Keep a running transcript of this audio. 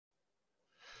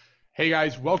Hey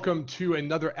guys, welcome to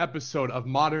another episode of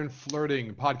Modern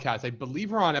Flirting Podcast. I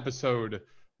believe we're on episode,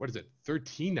 what is it,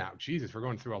 13 now? Jesus, we're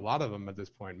going through a lot of them at this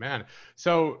point, man.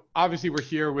 So obviously we're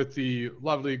here with the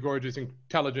lovely, gorgeous,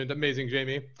 intelligent, amazing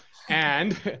Jamie.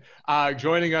 And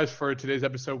joining us for today's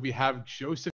episode, we have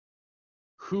Joseph,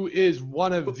 who is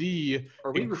one of the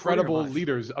incredible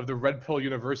leaders of the Red Pill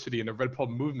University and the Red Pill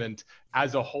movement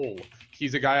as a whole.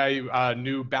 He's a guy I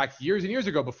knew back years and years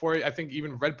ago, before I think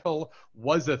even Red Pill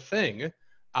was a thing,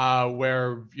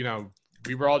 where,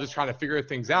 we were all just trying to figure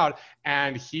things out.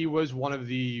 And he was one of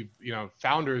the,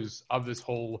 founders of this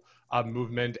whole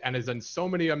movement and has done so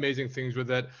many amazing things with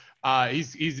it.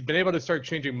 He's been able to start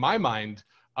changing my mind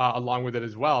along with it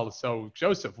as well. So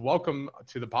Joseph, welcome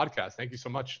to the podcast. Thank you so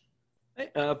much. Hey,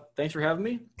 thanks for having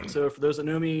me. So for those that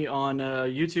know me on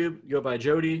YouTube, go by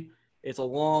Jody. It's a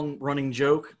long running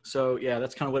joke. So yeah,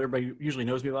 that's kind of what everybody usually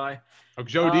knows me by. Oh,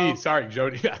 Jody. Sorry,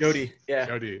 Jody. Yes. Jody. Yeah.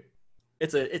 Jody.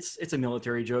 It's a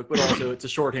military joke, but also it's a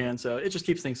shorthand. So it just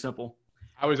keeps things simple.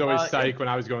 I was always psyched when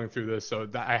I was going through this, so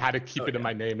that I had to keep it in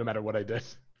my name no matter what I did.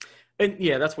 And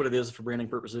yeah, that's what it is for branding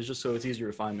purposes, just so it's easier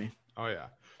to find me. Oh yeah.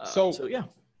 So yeah.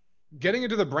 Getting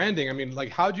into the branding, I mean,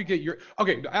 like, how'd you get your,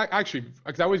 okay, actually,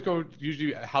 because I always go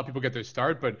usually how people get their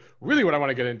start, but really what I want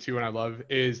to get into and I love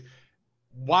is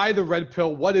why the red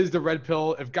pill? What is the red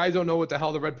pill? If guys don't know what the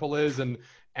hell the red pill is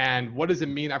and what does it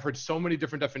mean? I've heard so many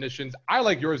different definitions. I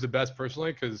like yours the best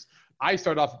personally, because I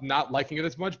started off not liking it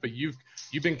as much, but you've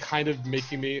been kind of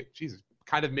making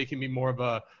me more of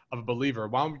a believer.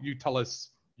 Why don't you tell us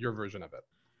your version of it?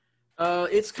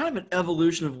 It's kind of an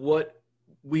evolution of what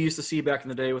we used to see back in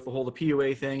the day with the whole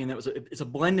PUA thing, and it's a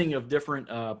blending of different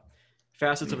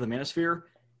facets of the manosphere.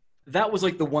 That was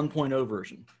like the 1.0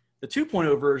 version. The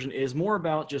 2.0 version is more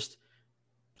about just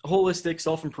holistic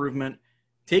self-improvement,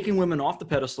 taking women off the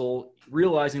pedestal,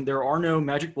 realizing there are no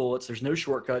magic bullets, there's no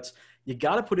shortcuts. You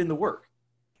got to put in the work.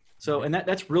 So, and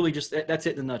that's really just that's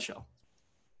it in a nutshell.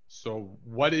 So,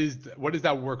 what does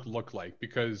that work look like?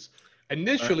 Because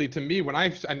initially, to me,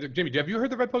 Jamie, have you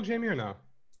heard the red pill, Jamie, or no?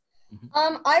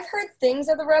 I've heard things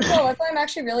of the red pill. That's why I'm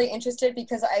actually really interested,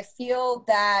 because I feel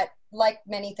that, like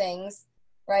many things,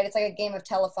 right? It's like a game of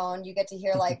telephone. You get to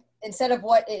hear, like, instead of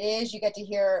what it is, you get to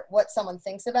hear what someone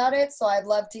thinks about it. So I'd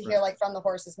love to hear, like, from the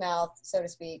horse's mouth, so to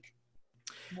speak,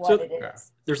 what it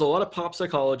is. There's a lot of pop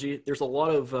psychology. There's a lot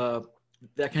of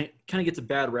that kind of gets a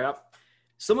bad rap.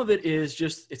 Some of it is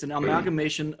just, it's an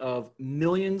amalgamation of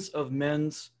millions of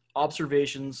men's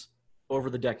observations over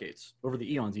the decades, over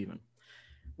the eons even,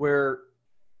 where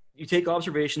you take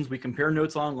observations, we compare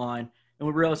notes online, and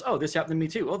we realize, oh, this happened to me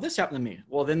too. Oh, this happened to me.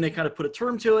 Well, then they kind of put a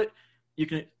term to it.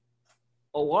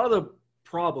 A lot of the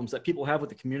problems that people have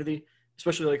with the community,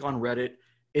 especially like on Reddit,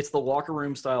 it's the locker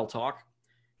room style talk.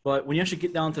 But when you actually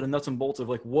get down to the nuts and bolts of,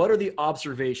 like, what are the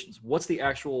observations? What's the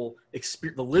actual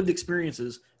the lived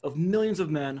experiences of millions of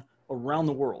men around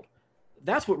the world?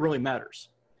 That's what really matters.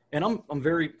 And I'm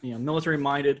very military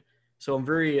minded, so I'm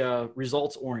very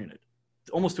results oriented,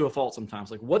 almost to a fault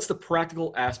sometimes. Like, what's the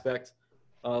practical aspect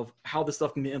of how this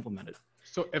stuff can be implemented?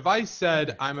 So if I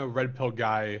said I'm a red pill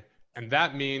guy, and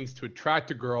that means to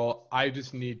attract a girl, I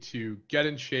just need to get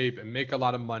in shape and make a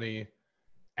lot of money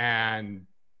and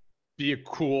be a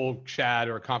cool Chad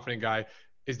or a confident guy,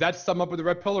 is that sum up with the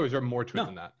red pill, or is there more to it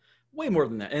than that? Way more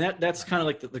than that. And that's kind of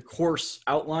like the course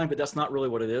outline, but that's not really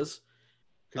what it is.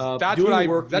 That's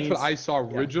what I saw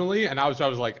originally, and I was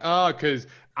like, because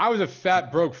I was a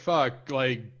fat broke fuck,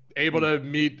 like, able to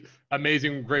meet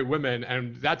amazing great women,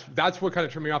 and that's what kind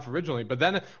of turned me off originally. But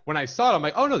then when I saw it, I'm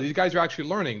like, oh no, these guys are actually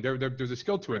learning. There's a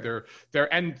skill to it.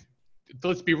 And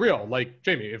let's be real, like,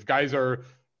 Jamie, if guys are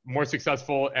more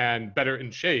successful and better in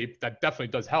shape, that definitely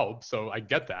does help. So I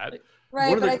get that.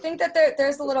 Right, but I think that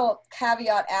there's a little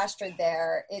caveat asterisk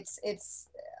there. It's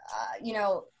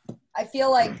I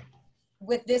feel like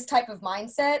with this type of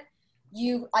mindset,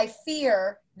 I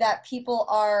fear that people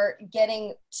are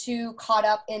getting too caught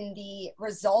up in the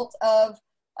result of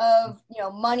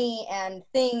money and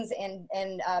things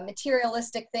and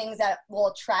materialistic things that will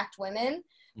attract women,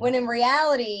 when in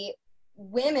reality,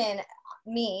 women,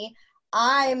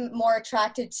 I'm more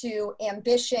attracted to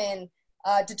ambition,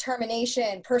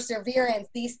 determination, perseverance,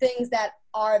 these things that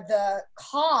are the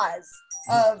cause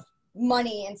of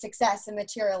money and success and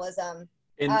materialism.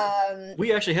 And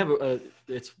we actually have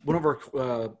it's one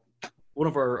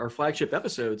of our flagship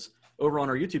episodes over on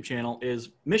our YouTube channel is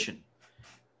mission.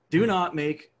 Do not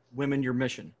make women your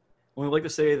mission. And we like to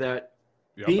say that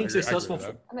being successful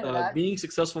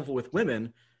with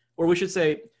women, or we should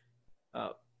say,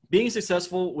 being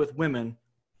successful with women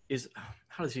is,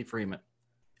 how does he frame it?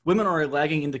 Women are a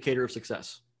lagging indicator of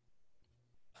success.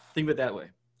 Think of it that way.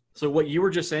 So what you were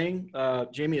just saying,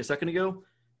 Jamie, a second ago,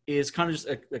 is kind of just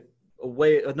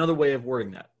another way of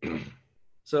wording that.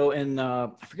 So, and I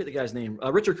forget the guy's name,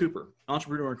 Richard Cooper,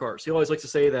 Entrepreneur in Cars. He always likes to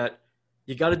say that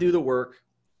you got to do the work.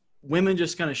 Women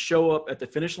just kind of show up at the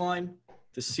finish line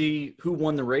to see who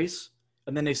won the race,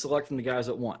 and then they select from the guys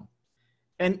that won.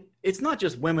 And it's not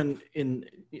just women. In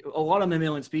a lot of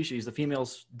mammalian species, the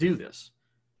females do this.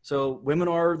 So women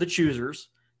are the choosers.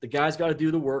 The guys got to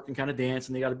do the work and kind of dance,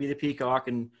 and they got to be the peacock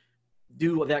and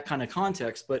do that kind of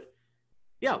context. But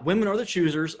yeah, women are the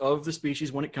choosers of the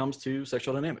species when it comes to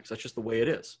sexual dynamics. That's just the way it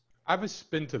is. I have a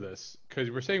spin to this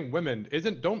because we're saying women.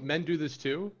 Don't men do this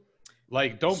too?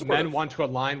 Like, don't Sort men of. want to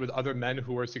align with other men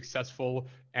who are successful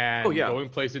and Oh, yeah. going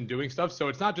places and doing stuff? So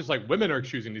it's not just like women are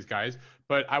choosing these guys,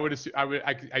 but I would assume,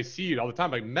 I see it all the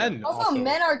time. Like men Also,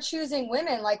 men are choosing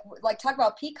women. Like talk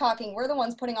about peacocking. We're the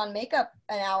ones putting on makeup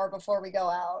an hour before we go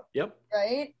out. Yep.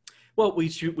 Right? Well, we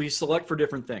select for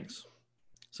different things.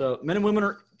 So men and women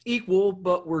are equal,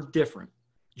 but we're different,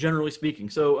 generally speaking.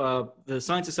 So the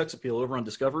Science of Sex Appeal over on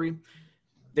Discovery,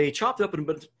 they chopped up in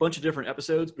a bunch of different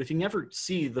episodes, but if you never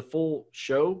see the full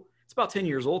show, it's about 10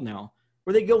 years old now,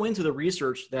 where they go into the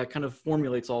research that kind of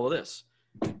formulates all of this.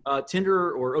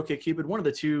 Tinder or OkCupid, one of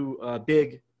the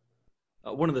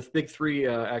big three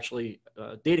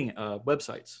dating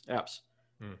websites, apps.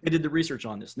 They did the research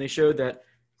on this, and they showed that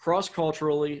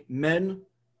cross-culturally, men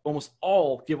almost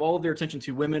all give all of their attention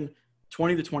to women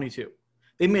 20 to 22.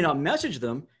 They may not message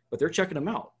them, but they're checking them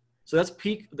out. So that's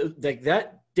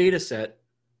that data set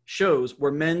shows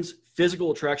where men's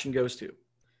physical attraction goes to.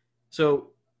 So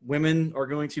women are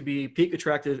going to be peak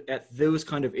attractive at those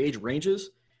kind of age ranges,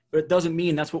 but it doesn't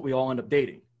mean that's what we all end up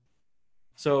dating.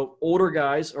 So older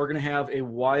guys are going to have a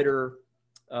wider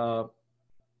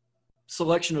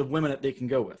selection of women that they can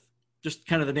go with, just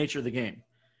kind of the nature of the game.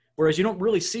 Whereas you don't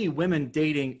really see women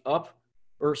dating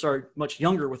much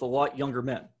younger with a lot younger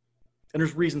men. And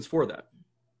there's reasons for that.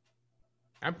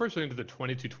 I'm personally into the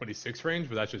 22, 26 range,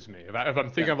 but that's just me. If I'm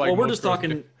thinking of like, well, we're just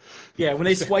talking, when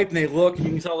they swipe and they look, you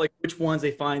can tell like which ones they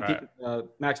find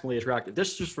maximally attractive.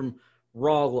 This is just from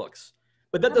raw looks.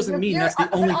 But that doesn't mean that's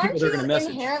the only people they're going to message.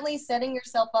 Aren't you inherently setting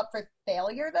yourself up for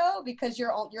failure though, because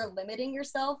you're limiting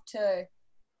yourself to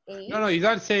age? No, he's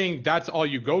not saying that's all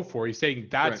you go for. He's saying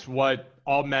that's what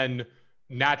all men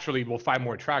naturally will find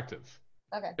more attractive.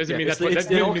 Okay. Doesn't mean that's what that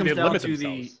it all doesn't mean comes they down limit to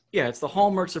themselves. it's the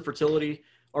hallmarks of fertility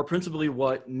are principally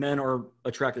what men are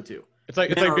attracted to. It's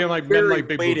like men being like very men like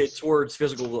big weighted boobs. towards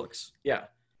physical looks. Yeah.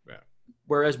 Yeah.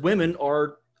 Whereas women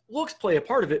looks play a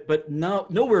part of it, but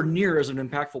nowhere near as an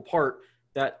impactful part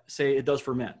that say it does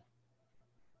for men.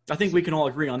 I think we can all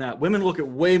agree on that. Women look at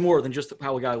way more than just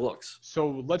how a guy looks.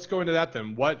 So let's go into that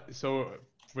then.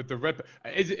 With the red,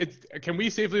 can we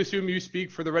safely assume you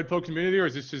speak for the red pill community, or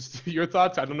is this just your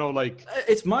thoughts? I don't know. Like,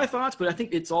 it's my thoughts, but I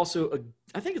think it's also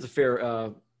it's a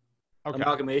fair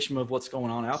amalgamation of what's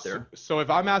going on out there. So if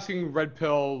I'm asking red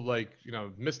pill, like,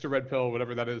 Mr. Red Pill,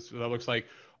 whatever that looks like,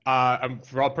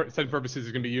 for all intents and purposes,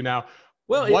 it's gonna be you now.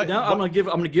 Well, I'm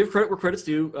gonna give credit where credit's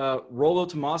due. Rollo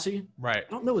Tomasi. Right.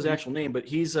 I don't know his actual name, but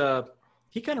he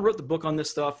kind of wrote the book on this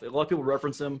stuff. A lot of people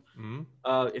reference him.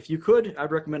 Mm-hmm. If you could,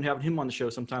 I'd recommend having him on the show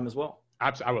sometime as well.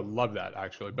 Absolutely, I would love that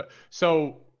actually. But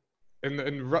so,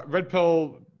 in red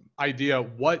pill idea,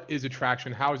 what is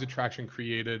attraction? How is attraction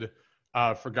created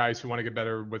for guys who want to get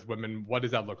better with women? What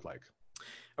does that look like?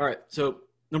 All right. So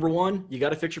number one, you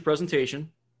got to fix your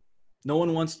presentation. No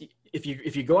one wants if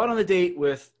you go out on a date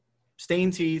with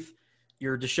stained teeth,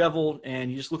 you're disheveled,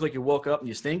 and you just look like you woke up and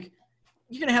you stink,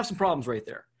 you're gonna have some problems right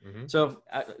there. Mm-hmm. So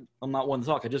I'm not one to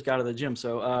talk. I just got out of the gym.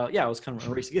 So it was kind of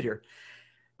a race to get here.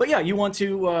 But yeah, you want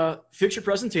to fix your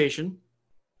presentation,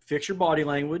 fix your body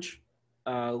language,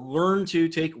 learn to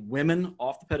take women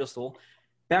off the pedestal.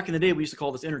 Back in the day, we used to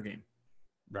call this inner game.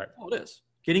 Right. That's all it is.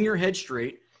 Getting your head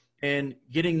straight and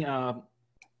getting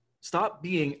stop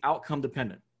being outcome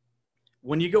dependent.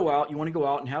 When you go out, you want to go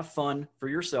out and have fun for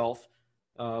yourself,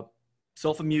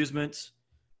 self-amusement,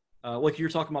 like you were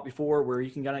talking about before, where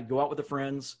you can kind of go out with the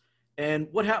friends, and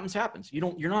what happens.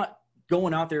 You're not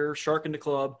going out there sharking the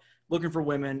club, looking for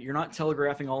women. You're not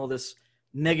telegraphing all of this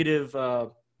negative. I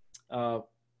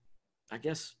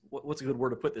guess what's a good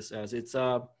word to put this as? It's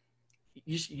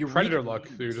you predator look.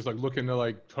 So you're just like looking to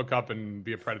like hook up and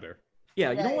be a predator.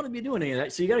 Yeah, you don't want to be doing any of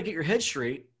that. So you got to get your head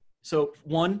straight. So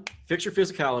one, fix your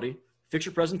physicality, fix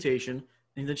your presentation,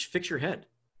 and then fix your head.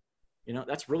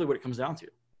 That's really what it comes down to.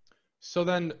 So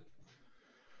then,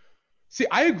 see,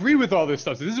 I agree with all this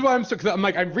stuff. So this is why I'm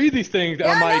like, I read these things and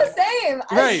I'm like, same.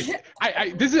 Right.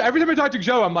 This is every time I talk to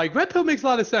Joe, I'm like, red pill makes a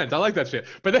lot of sense. I like that shit.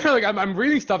 But then I'm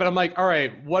reading stuff and I'm like, all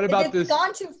right, what about this? It's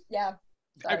gone too, yeah.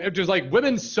 Sorry. Just like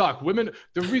women suck.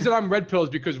 The reason I'm red pill is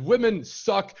because women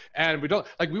suck, and we don't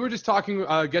like. We were just talking,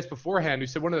 guest beforehand, who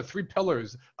said one of the 3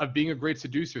 pillars of being a great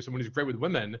seducer, someone who's great with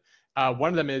women. One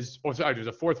of them is, there's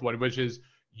a 4th one, which is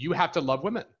you have to love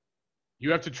women.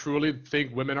 You have to truly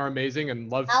think women are amazing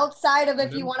and love. Outside of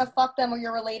if you want to fuck them or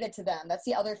you're related to them. That's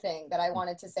the other thing that I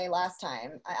wanted to say last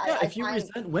time. If you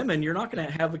resent women, you're not going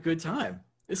to have a good time.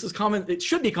 This is common. It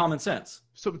should be common sense.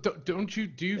 So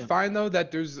do you find though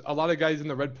that there's a lot of guys in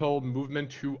the red pill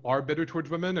movement who are bitter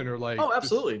towards women and are like, oh,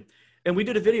 absolutely. And we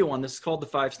did a video on this called The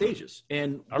 5 Stages.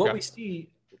 And what we see,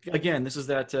 again, this is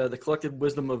that the collective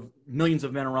wisdom of millions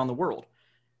of men around the world.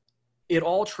 It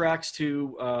all tracks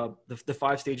to the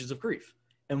 5 stages of grief.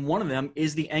 And one of them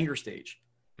is the anger stage.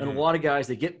 And a lot of guys,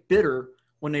 they get bitter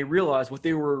when they realize what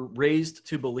they were raised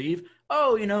to believe.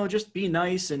 Oh, just be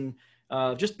nice and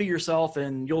just be yourself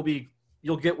and you'll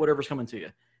get whatever's coming to you.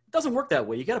 It doesn't work that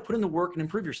way. You got to put in the work and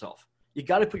improve yourself. You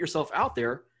got to put yourself out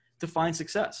there to find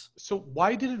success. So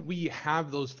why didn't we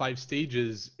have those 5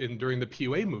 stages during the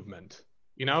PUA movement?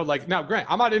 Like now, Grant,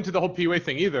 I'm not into the whole PUA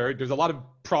thing either. There's a lot of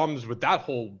problems with that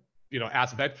whole,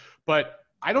 aspect, but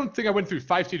I don't think I went through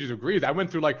 5 stages of grief. I went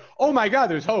through like, oh my God,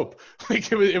 there's hope. Like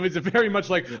it was very much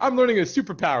like, I'm learning a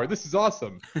superpower. This is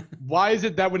awesome. Why is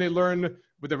it that when they learn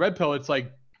with the red pill, it's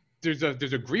like, there's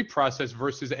a grief process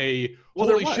versus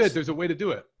holy shit, there's a way to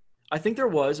do it. I think there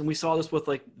was, and we saw this with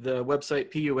like the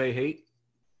website PUA Hate.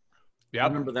 Yeah,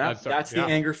 remember that? That's the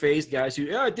anger phase, guys who,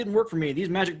 it didn't work for me. These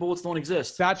magic bullets don't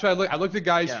exist. That's why I looked at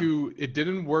guys who it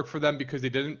didn't work for them because they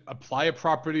didn't apply it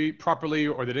properly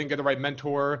or they didn't get the right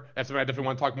mentor. That's what I definitely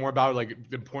want to talk more about, like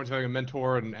the importance of having a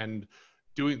mentor and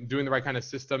doing the right kind of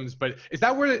systems. But is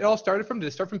that where it all started from? Did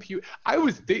it start from PUA? I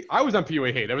was on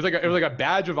PUA Hate. It was like a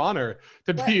badge of honor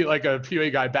to be like a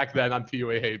PUA guy back then on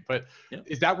PUA Hate. But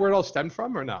is that where it all stemmed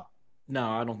from or no? No,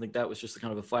 I don't think that was just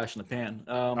kind of a flash in the pan.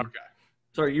 Okay.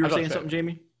 Sorry, you were saying something,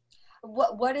 Jamie?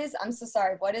 What is, I'm so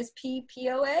sorry, what is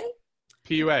PUA?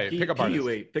 PUA, pickup artist.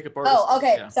 PUA, pickup artist. Oh,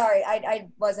 okay. Yeah. Sorry, I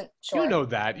wasn't sure. You know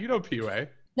that. You know PUA.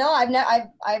 No,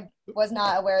 I was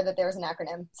not aware that there was an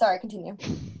acronym. Sorry, continue.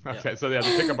 Okay, so the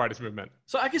pickup artist movement.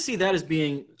 So I can see that as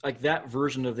being like that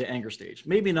version of the anger stage.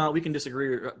 Maybe not. We can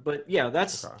disagree, but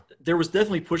there was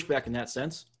definitely pushback in that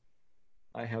sense.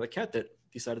 I have a cat that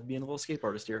decided to be a little escape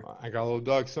artist here. I got a little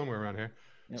dog somewhere around here.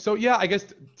 Yep. So I guess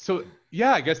the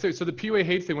PUA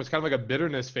Hate thing was kind of like a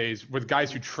bitterness phase with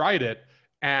guys who tried it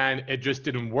and it just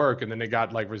didn't work, and then they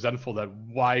got like resentful that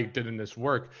why didn't this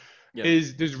work?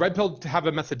 Yep. Does Red Pill have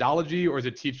a methodology, or does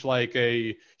it teach like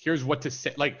here's what to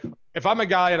say? Like if I'm a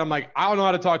guy and I'm like, I don't know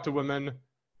how to talk to women,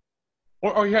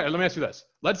 or here, let me ask you this.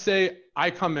 Let's say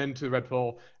I come into the Red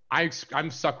Pill,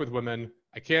 I'm stuck with women.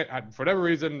 For whatever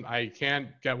reason, I can't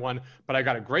get one, but I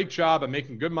got a great job. I'm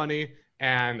making good money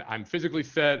and I'm physically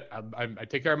fit. I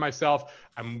take care of myself.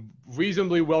 I'm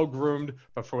reasonably well groomed,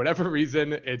 but for whatever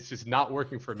reason, it's just not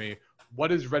working for me. What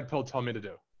does Red Pill tell me to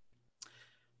do?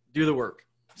 Do the work.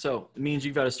 So it means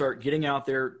you've got to start getting out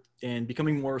there and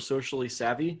becoming more socially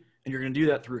savvy, and you're going to do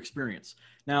that through experience.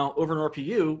 Now, over in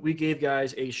RPU, we gave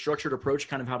guys a structured approach,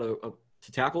 kind of how to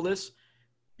tackle this,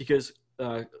 because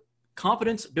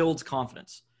competence builds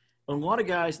confidence. And a lot of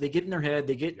guys, they get in their head,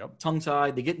 they get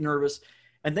tongue-tied, they get nervous,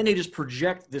 and then they just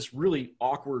project this really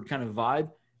awkward kind of vibe,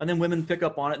 and then women pick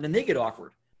up on it, and then they get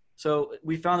awkward. So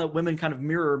we found that women kind of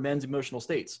mirror men's emotional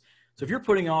states. So if you're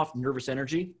putting off nervous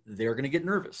energy, they're going to get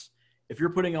nervous. If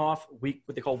you're putting off what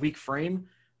they call weak frame,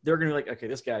 they're going to be like, okay,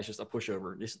 this guy's just a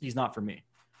pushover. He's not for me.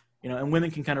 And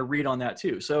women can kind of read on that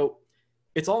too. So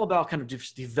it's all about kind of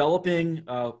just developing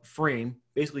a frame,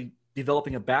 basically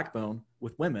developing a backbone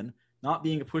with women, not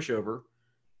being a pushover,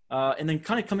 and then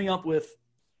kind of coming up with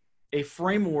a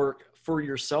framework for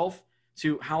yourself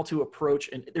to how to approach.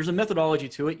 And there's a methodology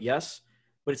to it, yes,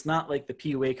 but it's not like the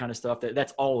PUA kind of stuff.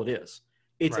 That's all it is.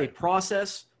 It's a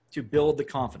process to build the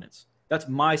confidence. That's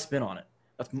my spin on it.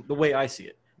 That's the way I see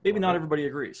it. Maybe not everybody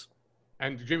agrees.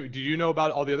 And Jimmy, do you know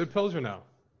about all the other pills or no?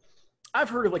 I've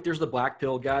heard of there's the black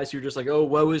pill guys who are just like, oh,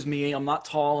 woe is me. I'm not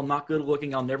tall. I'm not good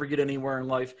looking. I'll never get anywhere in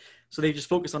life. So they just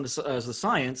focus on the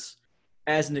science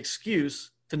as an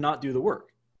excuse to not do the work.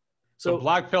 So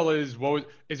black pill is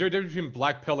there a difference between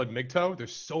black pill and MGTOW?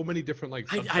 There's so many different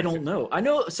I don't know. I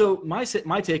know. So my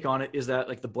take on it is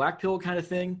that the black pill kind of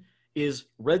thing is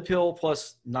red pill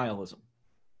plus nihilism.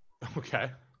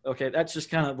 Okay, that's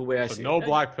just kind of the way I see it. No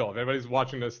black pill. If anybody's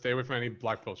watching this, stay away from any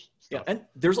black pill stuff. Yeah, and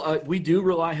there's we do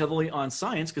rely heavily on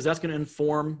science because that's going to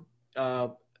inform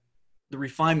the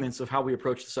refinements of how we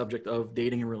approach the subject of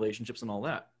dating and relationships and all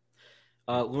that.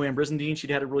 Luann Brizendine,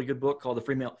 she'd had a really good book called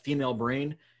The Female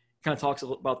Brain. It kind of talks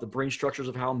about the brain structures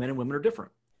of how men and women are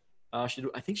different. I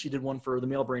think she did one for the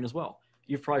male brain as well.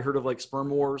 You've probably heard of like Sperm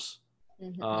Wars.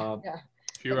 Yeah.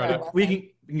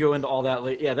 We can go into all that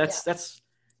later. Yeah, that's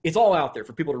it's all out there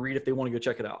for people to read if they want to go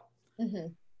check it out.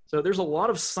 So there's a lot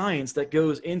of science that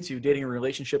goes into dating and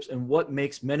relationships and what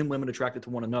makes men and women attracted to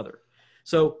one another.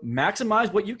 So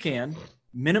maximize what you can,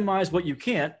 minimize what you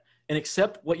can't, and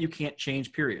accept what you can't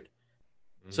change, period.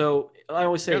 So I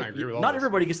always say, not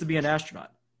everybody gets to be an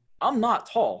astronaut. I'm not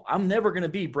tall. I'm never going to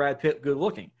be Brad Pitt good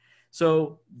looking.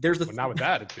 So there's not with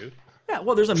that attitude. Yeah,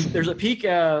 well, there's a peak.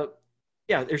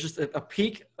 There's just a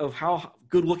peak of how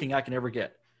good looking I can ever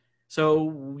get.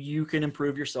 So you can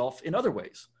improve yourself in other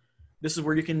ways. This is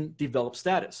where you can develop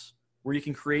status, where you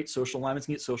can create social alignments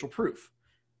and get social proof.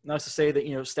 And that's to say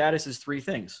that, status is three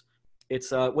things.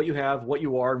 It's what you have, what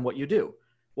you are, and what you do.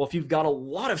 Well, if you've got a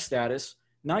lot of status,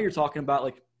 now you're talking about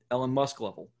like Elon Musk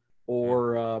level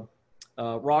or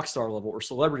rock star level or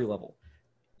celebrity level.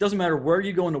 Doesn't matter where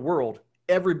you go in the world,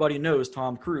 everybody knows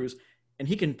Tom Cruise, and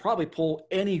he can probably pull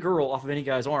any girl off of any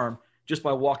guy's arm just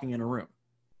by walking in a room.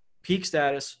 Peak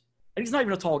status, and he's not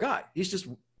even a tall guy. He's just,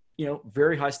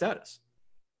 very high status.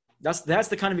 That's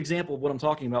the kind of example of what I'm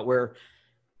talking about where,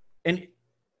 and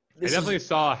I definitely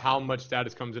saw how much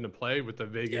status comes into play with the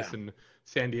Vegas and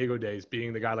San Diego days,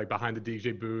 being the guy like behind the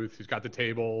DJ booth who's got the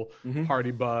table,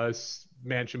 party bus,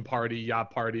 mansion party,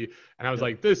 yacht party. And I was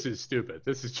like, this is stupid.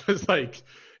 This is just like,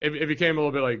 it became a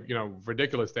little bit like,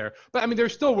 ridiculous there. But I mean, there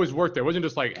still was work there. It wasn't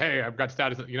just like, hey, I've got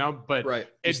status, but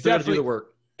it's definitely the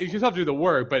work. You just have to do the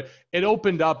work, but it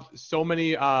opened up so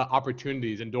many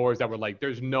opportunities and doors that were like,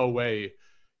 there's no way,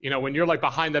 when you're like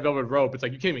behind that velvet rope, it's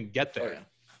like, you can't even get there.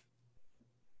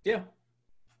 Yeah.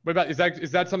 What about, is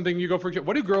that something you go for?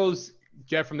 What do girls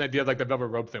get from the idea of like the velvet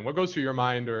rope thing? What goes through your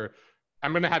mind? Or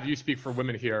I'm going to have you speak for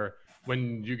women here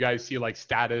when you guys see like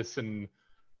status and,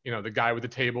 the guy with the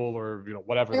table or,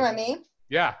 whatever. You know what I mean?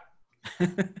 Yeah.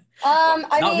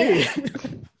 Not me.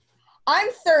 I'm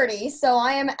 30, so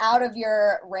I am out of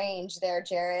your range there,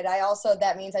 Jared.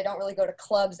 That means I don't really go to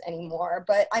clubs anymore.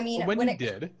 But I mean, when I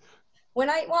did,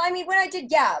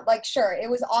 yeah, like sure, it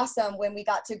was awesome when we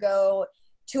got to go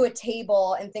to a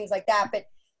table and things like that. But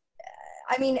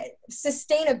I mean,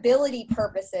 sustainability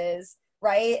purposes,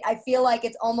 right? I feel like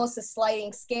it's almost a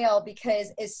sliding scale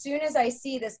because as soon as I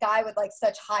see this guy with like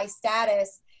such high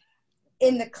status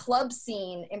in the club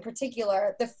scene in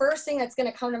particular, the first thing that's going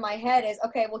to come to my head is,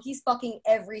 okay, well, he's fucking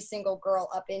every single girl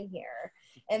up in here.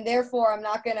 And therefore I'm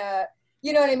not going to,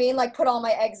 you know what I mean? Like put all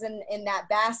my eggs in that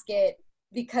basket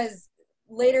because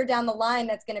later down the line,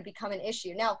 that's going to become an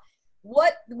issue. Now,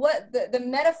 what the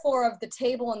metaphor of the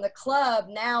table and the club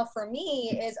now for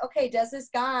me is, okay, does this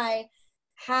guy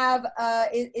have,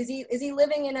 is he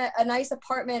living in a nice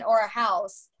apartment or a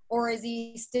house, or is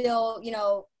he still,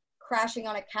 crashing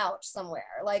on a couch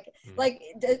somewhere?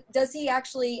 Does he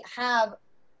actually have,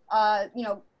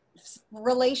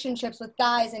 relationships with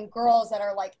guys and girls that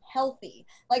are like healthy,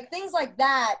 like things like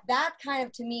that? That kind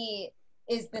of to me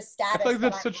is the status. I feel like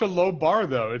that's such a low bar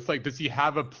though. It's like, does he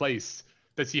have a place?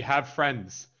 Does he have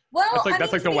friends? Well, to be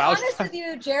honest with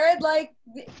you, Jared,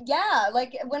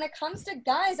 when it comes to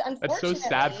guys, unfortunately, that's so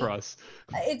sad for us.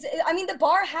 The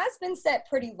bar has been set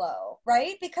pretty low,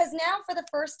 right? Because now for the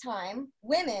first time,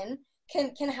 women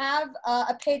can have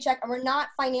a paycheck and we're not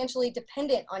financially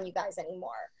dependent on you guys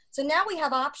anymore. So now we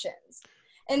have options.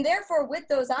 And therefore, with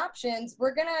those options,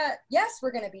 we're going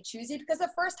to be choosy because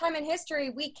the first time in history,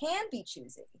 we can be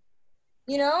choosy.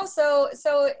 So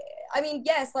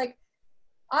yes, like,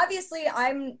 obviously,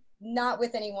 I'm not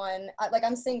with anyone,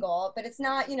 I'm single, but it's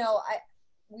not,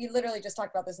 we literally just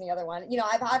talked about this in the other one.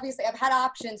 I've had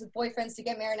options with boyfriends to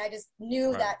get married, and I just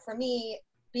knew that for me,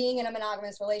 being in a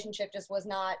monogamous relationship just was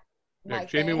not my thing.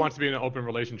 Jamie wants to be in an open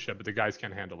relationship, but the guys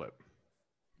can't handle it.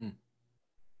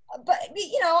 But,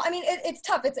 it's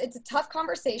tough. It's a tough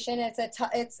conversation. It's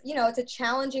a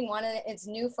challenging one, and it's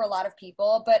new for a lot of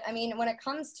people. But, when it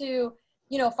comes to,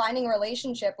 finding a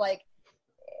relationship, like,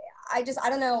 I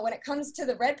don't know, when it comes to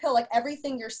the red pill, like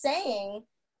everything you're saying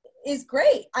is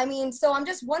great. So I'm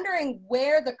just wondering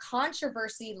where the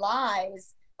controversy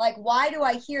lies. Like, why do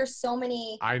I hear so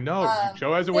many? I know.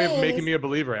 Joe has a way of making me a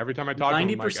believer every time I talk to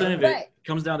him. 90% of it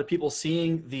comes down to people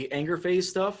seeing the anger phase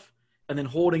stuff and then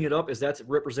holding it up as that's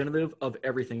representative of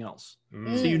everything else.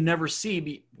 So you never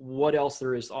see what else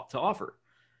there is to offer.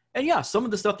 And yeah, some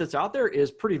of the stuff that's out there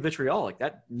is pretty vitriolic.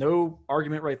 That no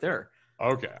argument right there.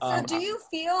 Okay. So do you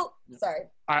feel, sorry.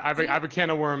 I have a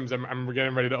can of worms I'm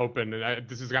getting ready to open. And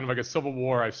this is kind of like a civil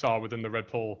war I saw within the Red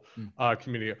Pill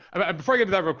community. Before I get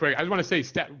to that real quick, I just want to say,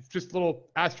 just a little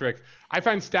asterisk. I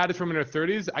find status from in their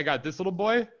 30s. I got this little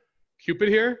boy, Cupid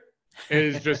here.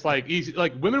 is just like easy.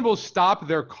 Like women will stop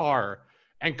their car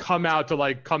and come out to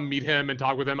like come meet him and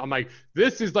talk with him. I'm like,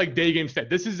 this is like day game set.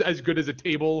 This is as good as a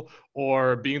table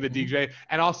or being the DJ,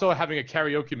 and also having a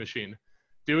karaoke machine.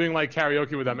 Doing like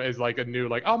karaoke with them is like a new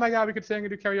like, oh my god, we could sing and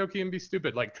do karaoke and be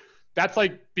stupid. Like that's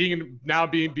like being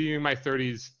in my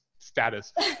 30s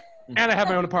status. And I have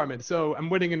my own apartment, so I'm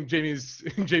winning in Jamie's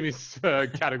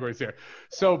categories here.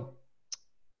 So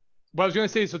what I was going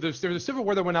to say, so there was a civil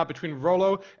war that went out between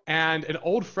Rollo and an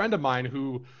old friend of mine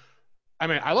who, I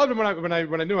mean, I loved him when I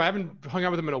knew him. I haven't hung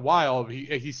out with him in a while.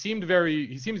 He seems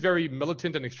very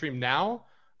militant and extreme now,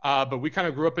 but we kind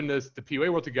of grew up in the PUA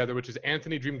world together, which is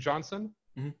Anthony Dream Johnson.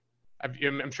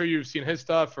 I'm sure you've seen his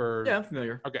stuff, or Yeah, I'm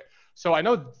familiar. Okay, so I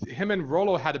know him and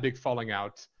Rollo had a big falling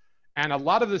out, and a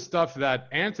lot of the stuff that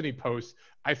Anthony posts,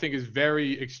 I think, is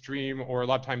very extreme or a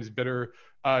lot of times bitter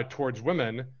towards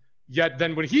women. Yet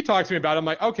then when he talks to me about it, I'm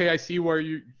like, okay, I see where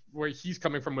he's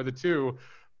coming from with it too.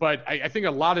 But I think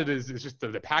a lot of it is just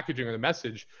the packaging or the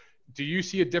message. Do you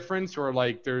see a difference, or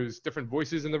like there's different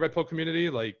voices in the Red Pill community?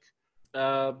 Like,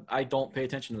 I don't pay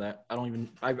attention to that. I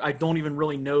don't even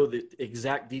really know the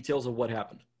exact details of what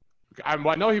happened. I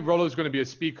know Rollo's going to be a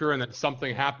speaker and that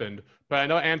something happened, but I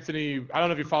know Anthony, I don't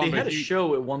know if you follow him. They had a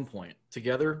show at one point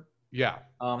together. Yeah.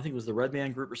 I think it was the Red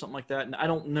Man Group or something like that. And I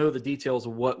don't know the details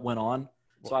of what went on.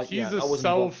 So well, he's a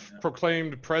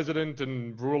self-proclaimed president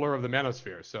and ruler of the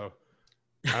manosphere. So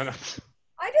I don't know.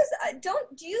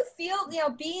 Do you feel,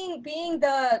 being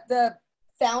the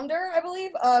founder, I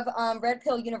believe, of Red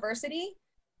Pill University,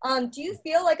 do you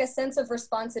feel like a sense of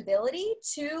responsibility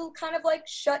to kind of like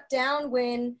shut down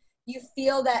when you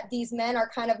feel that these men are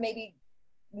kind of maybe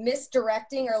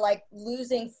misdirecting or like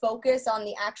losing focus on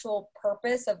the actual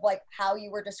purpose of like how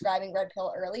you were describing Red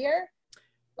Pill earlier?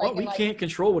 Well, we can't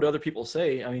control what other people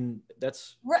say. I mean,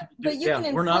 that's right, but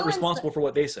we're not responsible for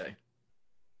what they say.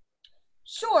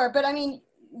 Sure, but I mean,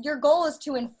 your goal is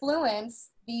to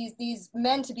influence these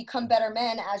men to become better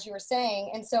men, as you were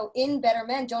saying. And so in better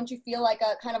men, don't you feel like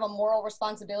a kind of a moral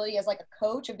responsibility as like a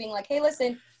coach of being like, hey,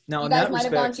 listen, now, you guys might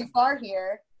have gone too far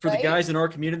here. For the guys in our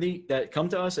community that come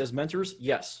to us as mentors,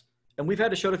 yes. And we've had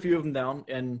to shut a few of them down,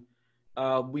 and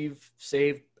we've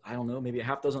saved, I don't know, maybe a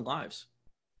half dozen lives.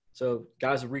 So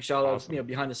guys have reached out, awesome.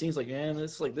 Behind the scenes, like, man,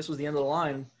 this was the end of the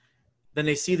line. Then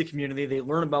they see the community, they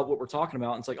learn about what we're talking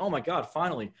about, and it's like, oh my God,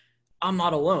 finally, I'm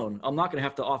not alone. I'm not going to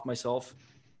have to off myself,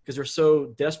 because they're so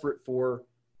desperate for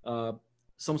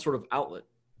some sort of outlet.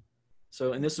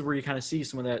 So, and this is where you kind of see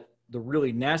some of that, the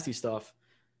really nasty stuff,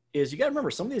 is you got to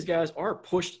remember, some of these guys are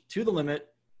pushed to the limit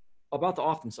about to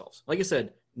off themselves. Like I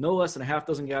said, no less than a half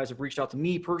dozen guys have reached out to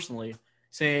me personally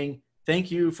saying,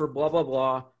 thank you for blah, blah,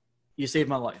 blah. You saved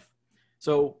my life.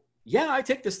 So yeah, I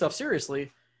take this stuff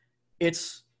seriously.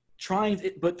 It's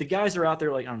but the guys are out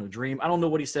there like, I don't know, Dream. I don't know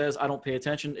what he says. I don't pay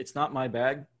attention. It's not my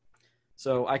bag.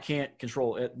 So I can't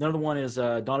control it. Another one is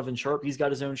Donovan Sharp. He's got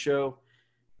his own show.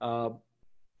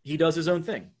 He does his own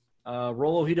thing.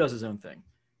 Rollo, he does his own thing.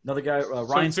 Another guy,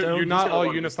 Ryan Stone. You're not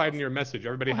all unified in your message.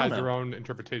 Everybody has their own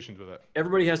interpretations with it.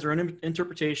 Everybody has their own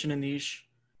interpretation and niche.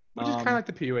 Which is kind of like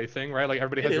the PUA thing, right? Like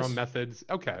everybody has their own methods.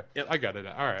 Okay. Yep. I got it.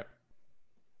 All right.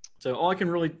 So all I can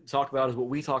really talk about is what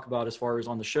we talk about as far as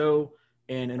on the show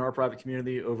and in our private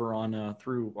community over on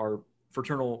through our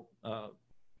fraternal, I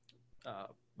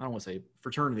don't want to say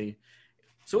fraternity.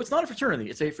 So it's not a fraternity.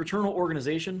 It's a fraternal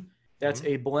organization that's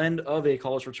a blend of a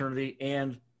college fraternity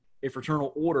and a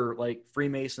fraternal order like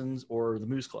Freemasons or the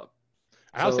Moose Club.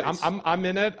 I'm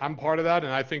in it. I'm part of that,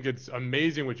 and I think it's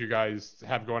amazing what you guys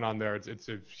have going on there. It's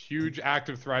a huge,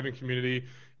 active, thriving community.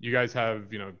 You guys have,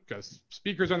 guest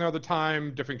speakers on there all the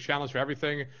time, different channels for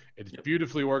everything. It's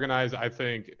beautifully organized. I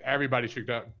think everybody should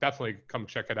definitely come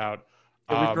check it out.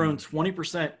 Yeah, we've grown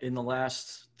 20% in the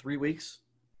last 3 weeks.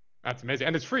 That's amazing,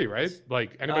 and it's free, right?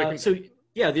 Like anybody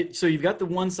can. So you've got the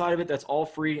one side of it that's all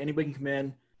free. Anybody can come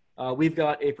in. We've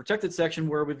got a protected section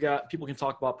where people can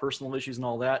talk about personal issues and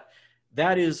all that.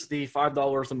 That is the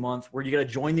 $5 a month where you got to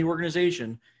join the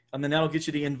organization, and then that'll get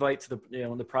you the invite to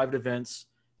the private events.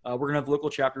 We're going to have local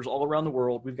chapters all around the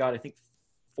world. We've got, I think,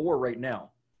 4 right now.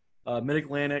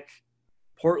 Mid-Atlantic,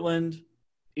 Portland,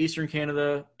 Eastern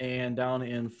Canada, and down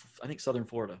in, I think, Southern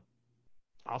Florida.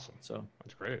 Awesome. So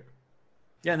that's great.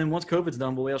 Yeah, and then once COVID's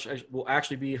done, we'll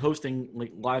actually be hosting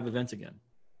like live events again.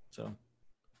 So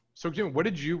Jim, where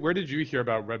did you hear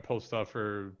about Red Pill stuff,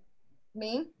 or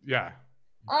me? Yeah.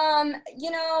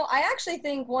 I actually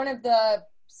think one of the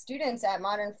students at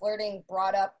Modern Flirting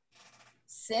brought up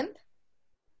simp.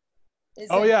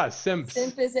 Simp.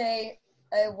 Simp is a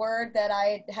word that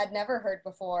I had never heard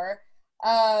before.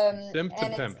 Simp to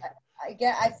pimp.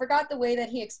 I forgot the way that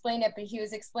he explained it, but he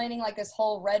was explaining like this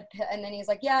whole red pill, and then he's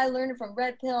like, yeah, I learned it from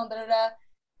red pill and da da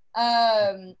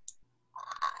da.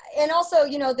 And also,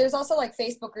 you know, there's also like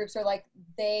Facebook groups where like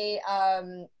they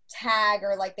tag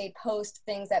or like they post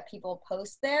things that people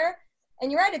post there.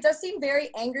 And you're right, it does seem very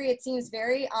angry. It seems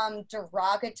very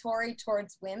derogatory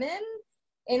towards women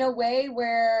in a way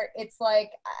where it's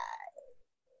like,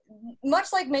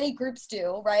 much like many groups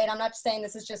do, right? I'm not saying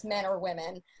this is just men or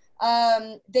women.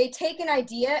 They take an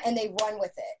idea and they run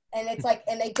with it. And it's like,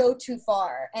 and they go too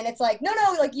far. And it's like, no,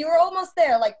 like you were almost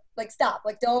there. Like stop,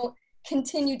 like don't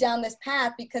continue down this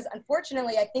path, because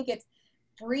unfortunately, I think it's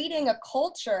breeding a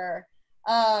culture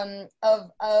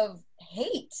of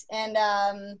hate.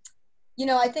 And, you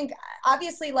know, I think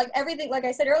obviously like everything, like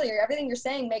I said earlier, everything you're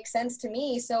saying makes sense to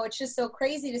me. So it's just so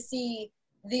crazy to see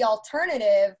the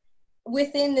alternative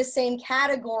within the same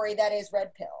category that is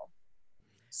red pill.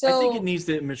 So I think it needs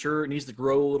to mature. It needs to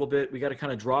grow a little bit. We got to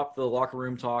kind of drop the locker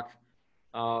room talk.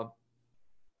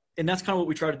 And that's kind of what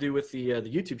we try to do with the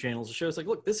YouTube channels. To show it's like,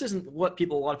 look, this isn't what a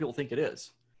lot of people think it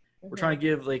is. Mm-hmm. We're trying to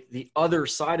give like the other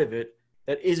side of it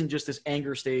that isn't just this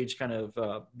anger stage kind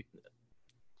of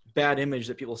bad image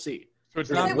that people see. So it's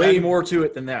not way more to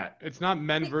it than that. It's not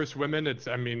men versus women. It's,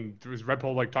 I mean, was Red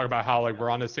Pill like talk about how like we're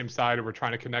on the same side and we're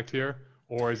trying to connect here,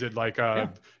 or is it like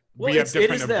we have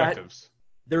different objectives?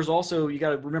 There's also, you got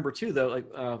to remember too, though, like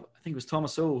I think it was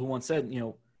Thomas Sowell who once said, you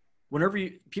know, whenever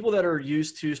people that are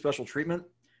used to special treatment,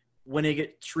 when they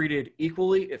get treated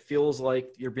equally, it feels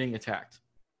like you're being attacked.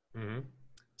 Mm-hmm.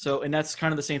 So, and that's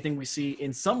kind of the same thing we see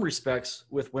in some respects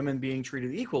with women being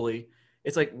treated equally.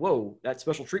 It's like, whoa, that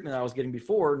special treatment I was getting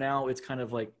before, now it's kind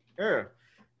of like,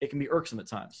 it can be irksome at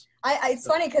times. It's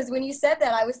funny because when you said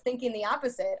that, I was thinking the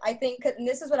opposite. I think, and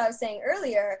this is what I was saying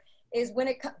earlier, is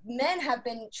when men have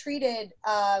been treated,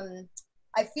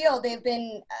 I feel they've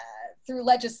been, through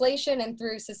legislation and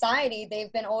through society,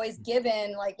 they've been always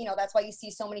given, like, you know, that's why you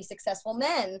see so many successful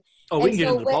men. Oh, we can get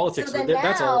into politics.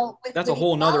 So that's a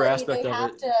whole nother aspect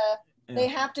of it. They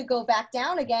have to go back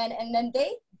down again, and then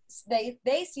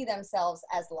they see themselves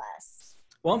as less.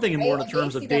 Well, I'm thinking more in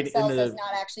terms of dating. As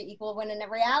not actually equal, when in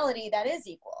reality that is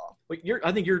equal. But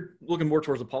I think you're looking more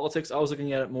towards the politics. I was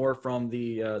looking at it more from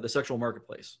the sexual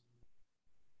marketplace.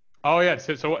 Oh yeah,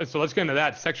 so let's get into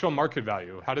that. Sexual market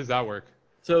value. How does that work?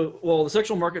 So, well, the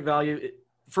sexual market value.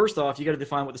 First off, you got to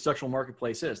define what the sexual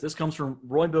marketplace is. This comes from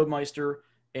Roy Baumeister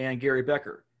and Gary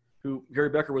Becker. Gary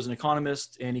Becker was an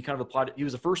economist, and he kind of applied. He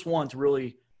was the first one to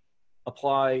really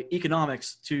apply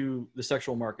economics to the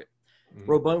sexual market. Mm-hmm.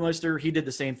 Roy Baumeister, he did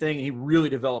the same thing, and he really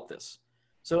developed this.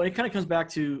 So it kind of comes back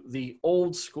to the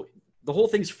old school. The whole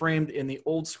thing's framed in the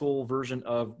old school version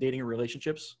of dating and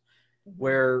relationships, mm-hmm.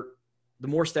 where the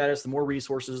more status, the more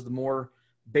resources, the more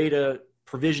beta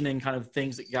provisioning kind of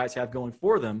things that guys have going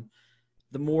for them,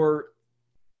 the more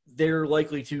they're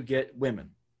likely to get women.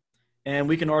 And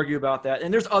we can argue about that.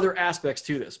 And there's other aspects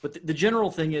to this. But the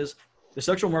general thing is the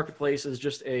sexual marketplace is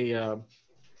just a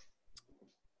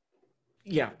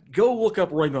go look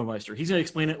up Roy Baumeister. He's going to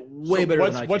explain it way better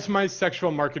than I can. What's my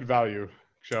sexual market value,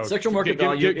 Joe? Sexual market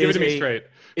value give it to me straight.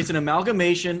 It's an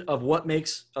amalgamation of what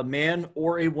makes a man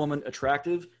or a woman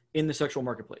attractive in the sexual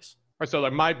marketplace. All right, so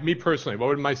like me personally, what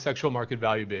would my sexual market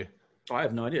value be? Oh, I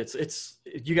have no idea. It's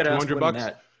you got to ask women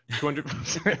that. 200.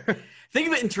 Think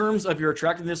of it in terms of your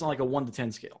attractiveness on like a 1 to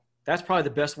 10 scale. That's probably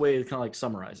the best way to kind of like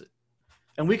summarize it.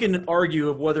 And we can argue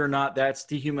of whether or not that's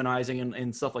dehumanizing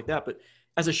and stuff like that. But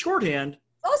as a shorthand,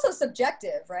 also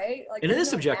subjective, right? Like it is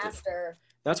subjective.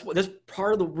 That's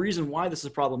part of the reason why this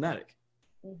is problematic.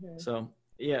 Mm-hmm. So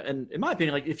yeah, and in my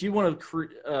opinion, like if you want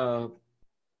to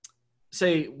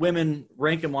say women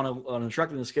rank them on an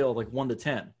attractiveness scale of like 1 to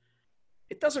 10,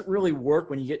 it doesn't really work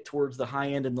when you get towards the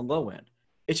high end and the low end.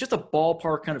 It's just a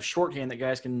ballpark kind of shorthand that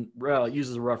guys can use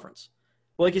as a reference.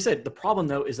 Well, like you said, the problem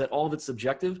though is that all of it's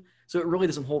subjective, so it really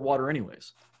doesn't hold water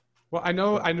anyways. Well, I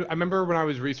remember when I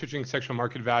was researching sexual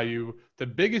market value, the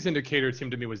biggest indicator it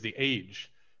seemed to me was the age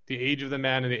of the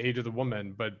man and the age of the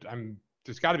woman. But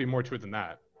there's got to be more to it than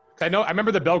that. I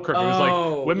remember the bell curve. It was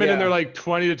like women in their like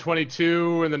 20 to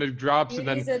 22, and then it drops, and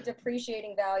then it's a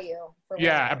depreciating value. For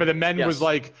women. But the men was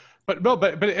like, but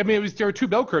I mean, there were two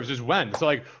bell curves. There's when. So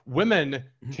like women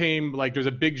came like there's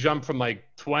a big jump from like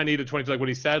 20 to 22, like what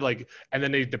he said, like, and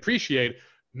then they depreciate.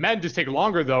 Men just take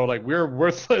longer though. Like we're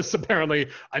worthless apparently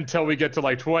until we get to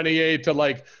like 28 to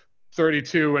like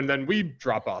 32, and then we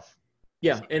drop off.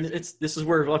 Yeah, and this is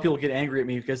where a lot of people get angry at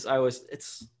me because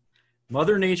it's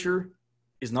Mother Nature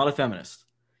is not a feminist.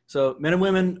 So men and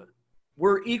women,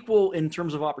 we're equal in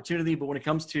terms of opportunity, but when it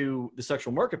comes to the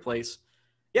sexual marketplace,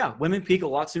 yeah, women peak a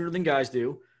lot sooner than guys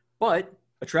do, but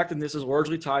attractiveness is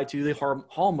largely tied to the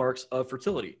hallmarks of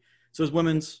fertility. So as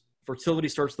women's fertility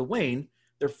starts to wane,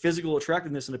 their physical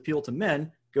attractiveness and appeal to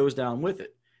men goes down with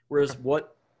it. Whereas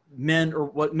what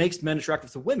makes men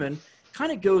attractive to women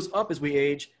kind of goes up as we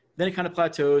age, then it kind of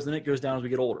plateaus, then it goes down as we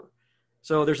get older.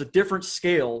 So there's a different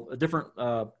scale, a different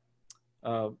bell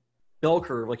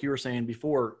curve, like you were saying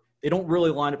before. They don't really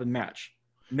line up and match.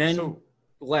 Men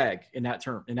lag in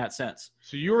that sense.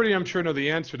 So you already, I'm sure, know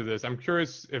the answer to this. I'm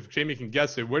curious if Jamie can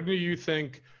guess it. When do you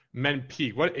think men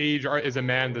peak? What age is a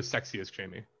man the sexiest,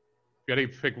 Jamie? You got to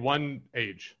pick one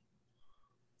age.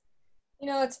 You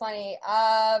know, it's funny.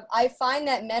 I find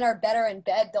that men are better in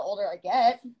bed the older I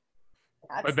get.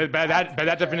 By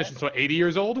that definition, so 80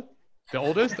 years old? The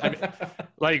oldest? I mean,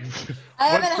 like, I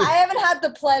haven't had the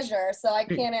pleasure, so I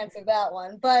can't answer that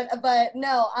one. But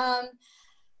no,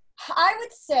 I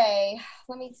would say,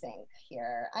 let me think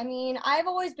here. I mean, I've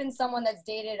always been someone that's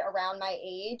dated around my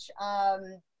age.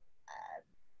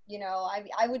 You know,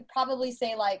 I would probably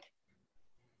say like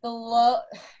the low.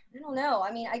 I don't know.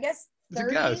 I mean, I guess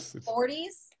 30s,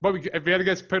 40s. But if we had to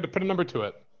guess, put a number to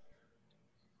it.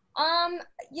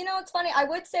 You know, it's funny. I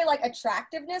would say like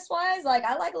attractiveness wise, like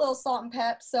I like a little salt and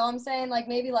pep. So I'm saying like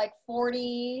maybe like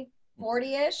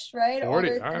 40-ish, right? 40,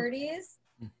 older 30s,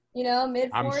 you know, mid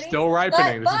 40s. I'm still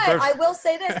ripening. But I will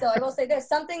say this though. I will say this.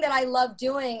 Something that I love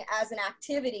doing as an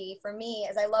activity for me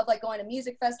is I love like going to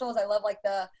music festivals. I love like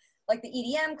the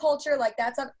EDM culture. Like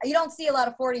that's you don't see a lot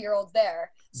of 40-year-olds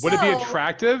there. Would it be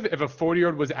attractive if a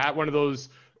 40-year-old was at one of those,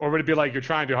 or would it be like, you're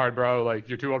trying too hard, bro? Like,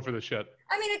 you're too old for this shit?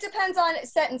 I mean, it depends on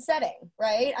set and setting,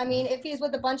 right? I mean, if he's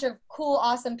with a bunch of cool,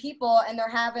 awesome people and they're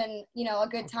having, you know, a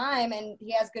good time and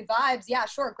he has good vibes, yeah,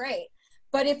 sure, great.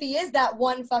 But if he is that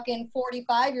one fucking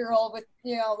 45-year-old with,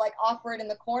 you know, like awkward in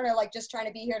the corner, like just trying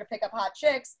to be here to pick up hot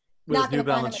chicks, with not going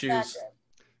to find him shoes. attractive.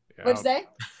 Yeah. What'd you say?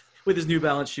 With his New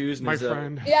Balance shoes. And my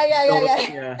friend.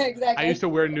 Yeah. Exactly. I used to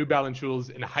wear New Balance shoes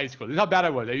in high school. This is how bad I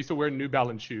was. I used to wear New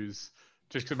Balance shoes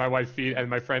just because my wife's feet, and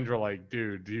my friends were like,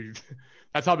 dude,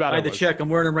 that's how bad I was. I had to check. I'm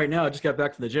wearing them right now. I just got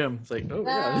back from the gym. It's like, oh,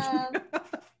 yeah.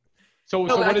 So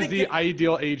what is the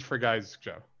ideal age for guys,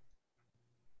 Joe?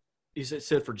 You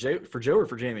said for Joe or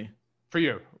for Jamie? For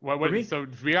you. For me? So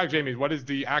we got Jamie's. What is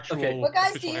the actual What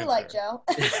guys do you answer? like, Joe?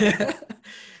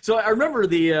 So I remember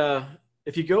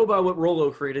if you go by what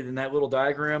Rollo created in that little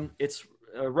diagram, it's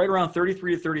right around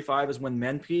 33 to 35 is when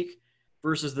men peak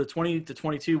versus the 20 to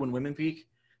 22 when women peak.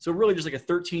 So really just like a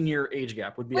 13-year age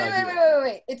gap would be ideal.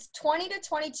 Wait. It's 20 to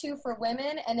 22 for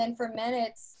women, and then for men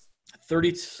it's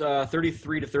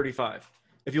 33 to 35.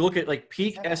 If you look at like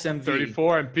peak SMV.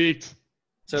 34 and peaked.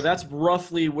 So that's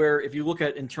roughly where, if you look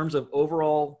at in terms of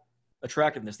overall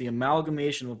attractiveness, the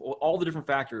amalgamation of all the different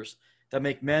factors that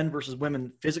make men versus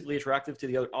women physically attractive to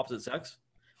the other opposite sex.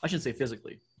 I shouldn't say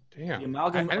physically. Damn. I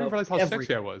didn't realize how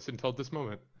sexy I was until this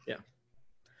moment. Yeah.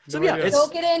 So yeah,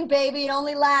 soak it in, baby. It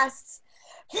only lasts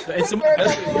for a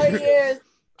couple more years.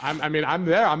 I'm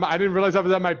there. I didn't realize I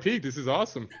was at my peak. This is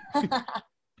awesome.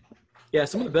 Yeah,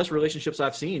 some of the best relationships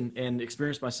I've seen and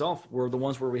experienced myself were the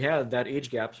ones where we had that age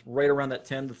gap right around that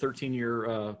 10 to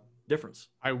 13-year difference.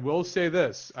 I will say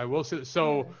this.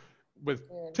 So with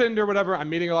Tinder, whatever, I'm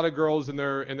meeting a lot of girls in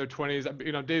their 20s.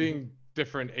 You know, dating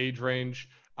different age range.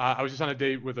 I was just on a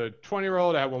date with a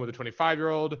 20-year-old. I had one with a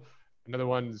 25-year-old. Another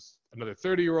one's another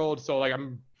 30-year-old. So like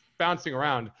I'm bouncing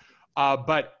around.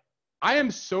 But I am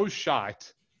so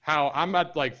shocked how I'm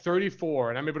at like 34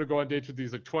 and I'm able to go on dates with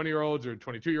these like 20-year-olds or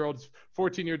 22-year-olds,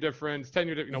 14-year difference,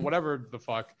 10-year, you know, whatever the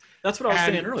fuck. That's what I was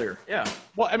saying earlier. Yeah.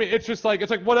 Well, I mean, it's like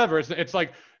whatever. It's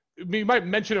like, you might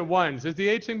mention it once. Is the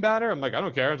age thing better? I'm like, I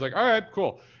don't care. I was like, all right,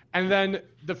 cool. And then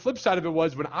the flip side of it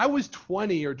was when I was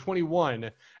 20 or 21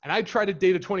 and I tried to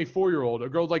date a 24-year-old, a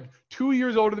girl like 2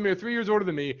 years older than me or 3 years older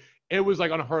than me, it was like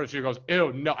unheard of. She goes,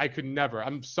 ew, no, I could never.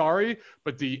 I'm sorry,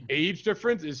 but the age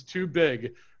difference is too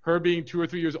big, her being 2 or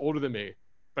 3 years older than me.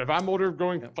 But if I'm older,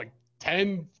 going like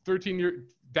 10, 13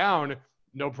 years down,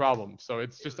 no problem. So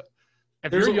it's just,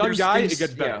 if you're a young guy, it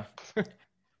gets better. Yeah.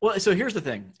 Well, so here's the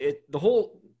thing.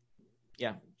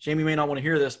 Jamie may not want to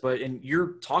hear this, and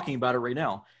you're talking about it right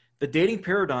now. The dating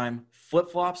paradigm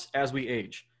flip-flops as we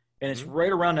age. And it's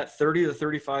right around that 30 to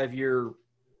 35-year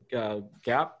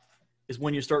gap is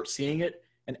when you start seeing it.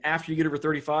 And after you get over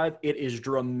 35, it is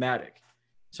dramatic.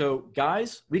 So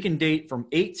guys, we can date from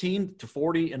 18 to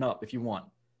 40 and up if you want.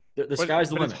 The sky's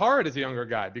the limit. But it's hard as a younger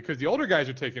guy because the older guys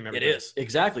are taking everything. It is,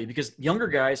 exactly, because younger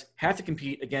guys have to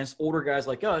compete against older guys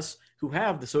like us who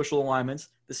have the social alignments,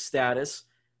 the status,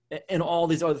 and all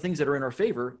these other things that are in our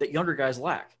favor that younger guys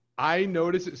lack. I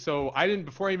noticed it. So I didn't,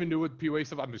 before I even knew what PUA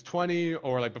stuff, I was 20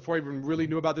 or like before I even really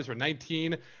knew about this or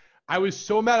 19, I was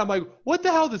so mad. I'm like, what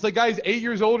the hell? This like guy's 8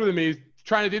 years older than me,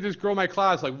 trying to date this girl in my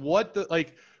class. Like, what the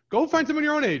like? Go find someone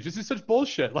your own age. This is such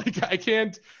bullshit. Like, I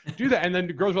can't do that. And then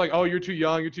the girls were like, oh, you're too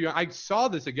young. You're too young. I saw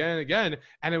this again and again,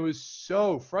 and it was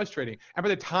so frustrating. And by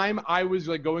the time I was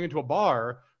like going into a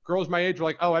bar, girls my age were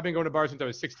like, oh, I've been going to bars since I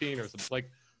was 16 or something.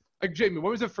 Like Jamie,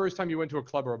 when was the first time you went to a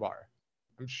club or a bar?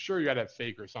 I'm sure you had a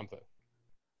fake or something.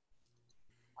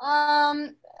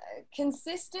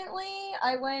 Consistently,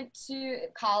 I went to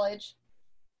college.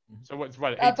 So what, 18,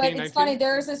 but it's 19? funny.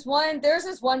 There's this one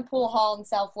pool hall in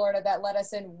South Florida that let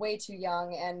us in way too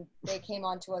young, and they came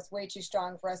on to us way too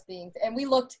strong for us and we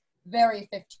looked very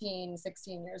 15,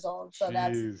 16 years old. So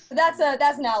Jeez. that's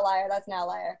an outlier.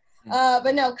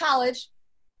 But no, college.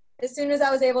 As soon as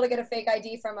I was able to get a fake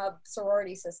ID from a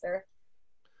sorority sister.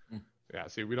 Yeah.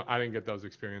 See, I didn't get those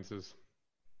experiences.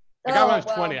 I got when I was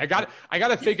 20. I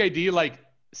got a fake ID like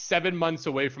 7 months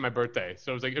away from my birthday.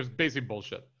 So it was basically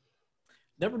bullshit.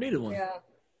 Never needed one. Yeah.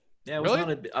 Yeah,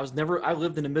 I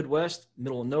lived in the Midwest,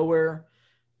 middle of nowhere,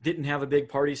 didn't have a big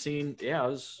party scene.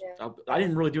 Yeah, I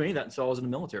didn't really do any of that until I was in the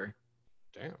military.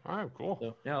 Damn. All right, cool.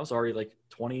 So, yeah, I was already like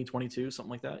 20, 22, something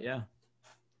like that. Yeah.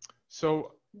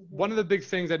 So one of the big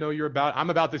things I know you're about, I'm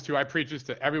about this too. I preach this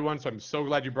to everyone, so I'm so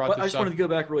glad you brought this up. I just wanted to go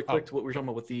back really quick to what we were talking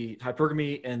about with the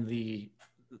hypergamy and the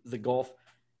golf.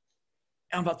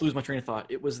 I'm about to lose my train of thought.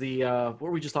 It was the what were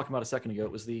we just talking about a second ago?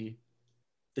 It was the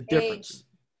difference.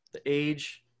 The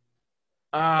age.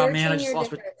 Man, I just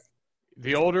lost it.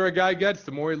 The older a guy gets,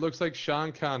 the more he looks like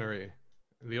Sean Connery.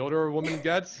 The older a woman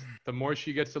gets, the more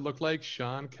she gets to look like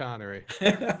Sean Connery.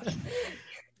 Man,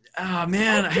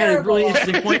 I had a really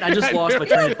interesting point. I just lost my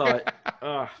train of thought.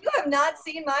 You have not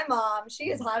seen my mom. She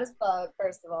is hot as fuck,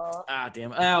 first of all. Damn.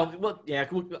 Well, yeah.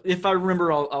 If I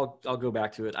remember, I'll go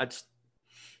back to it. I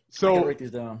gotta write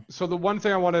these down. So the one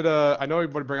thing I wanted to, I know you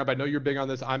want to bring up, I know you're big on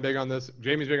this, I'm big on this,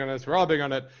 Jamie's big on this, we're all big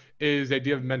on it, is the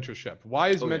idea of mentorship. Why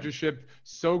is mentorship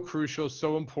so crucial,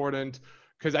 so important?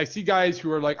 Because I see guys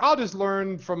who are like, I'll just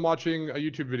learn from watching a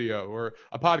YouTube video or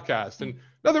a podcast. And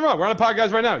nothing wrong. We're on a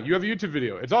podcast right now. You have a YouTube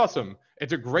video. It's awesome.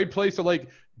 It's a great place to like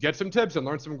get some tips and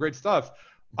learn some great stuff.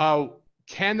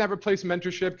 Can that replace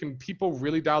mentorship? Can people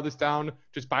really dial this down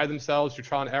just by themselves through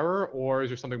trial and error, or is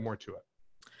there something more to it?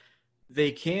 They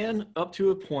can up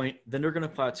to a point, then they're going to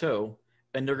plateau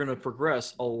and they're going to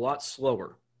progress a lot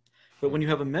slower. But when you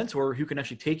have a mentor who can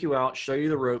actually take you out, show you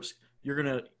the ropes,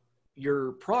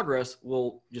 your progress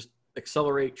will just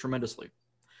accelerate tremendously.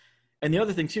 And the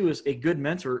other thing too is a good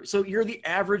mentor. So you're the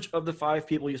average of the 5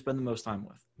 people you spend the most time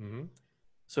with. Mm-hmm.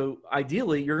 So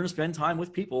ideally, you're going to spend time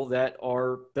with people that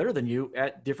are better than you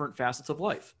at different facets of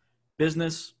life,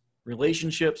 business,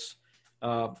 relationships,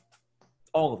 all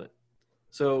of it.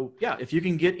 So yeah, if you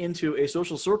can get into a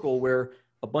social circle where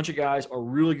a bunch of guys are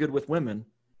really good with women,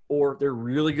 or they're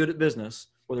really good at business,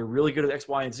 or they're really good at X,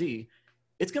 Y, and Z,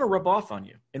 it's going to rub off on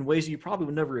you in ways you probably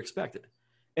would never expected.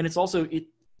 And it's also,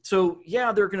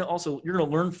 you're going to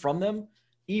learn from them,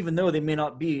 even though they may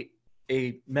not be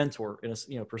a mentor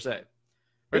per se.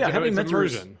 But having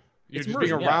mentors, immersion. You're just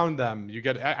being around them. You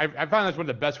get, I find that's one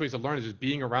of the best ways to learn is just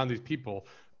being around these people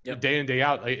day in, day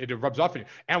out. Like, it rubs off on you.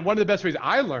 And one of the best ways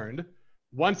I learned,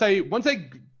 once I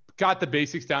got the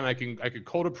basics down, I could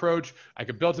cold approach, I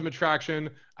could build some attraction,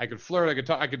 I could flirt, I could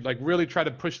talk, I could like really try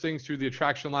to push things through the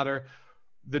attraction ladder.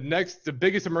 The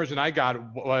biggest immersion I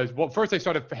got was, well, first I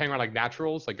started hanging around like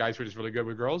naturals, like guys who are just really good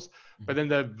with girls. But then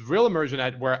the real immersion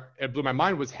where it blew my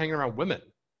mind was hanging around women.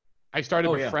 I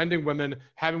started befriending women,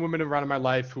 having women around in my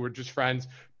life who were just friends,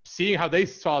 seeing how they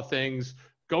saw things,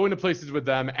 going to places with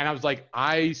them. And I was like,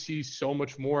 I see so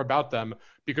much more about them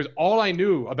because all I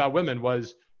knew about women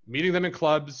was meeting them in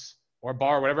clubs or a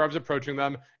bar, whatever I was approaching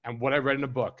them, and what I read in a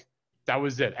book. That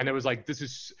was it. And it was like,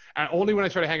 and only when I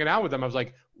started hanging out with them, I was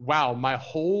like, wow, my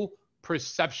whole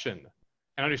perception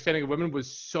and understanding of women was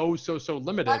so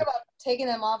limited. Talk about taking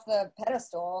them off the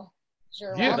pedestal.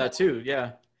 Yeah, that too.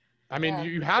 Yeah. I mean,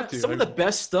 you have to. Some of the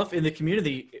best stuff in the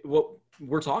community, what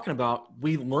we're talking about,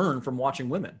 we learn from watching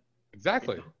women.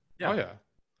 Exactly. Yeah. Oh, yeah.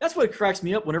 That's what cracks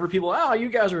me up whenever people, you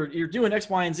guys you're doing X,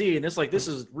 Y, and Z, and it's like, this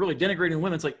is really denigrating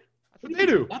women. It's like, what do they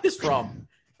do? Got this from?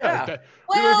 Yeah.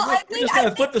 Well, I just kind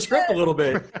of flip the script a little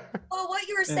bit. Well, what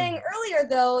you were saying earlier,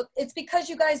 though, it's because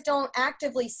you guys don't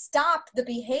actively stop the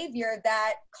behavior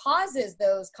that causes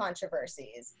those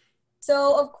controversies.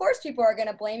 So, of course, people are going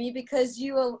to blame you because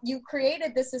you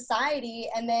created this society.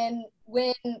 And then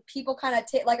when people kind of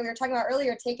like we were talking about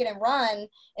earlier, take it and run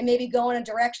and maybe go in a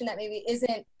direction that maybe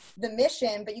isn't the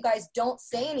mission, but you guys don't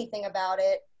say anything about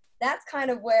it. That's kind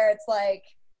of where it's like,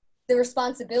 the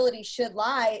responsibility should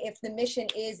lie if the mission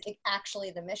is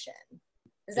actually the mission.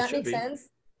 Does that make sense?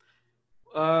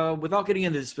 without getting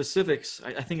into the specifics,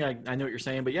 I think I know what you're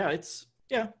saying, but yeah,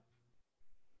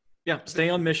 stay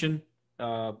on mission.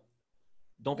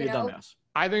 Don't be a dumbass.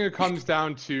 I think it comes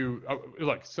down to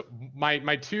look. So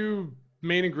my two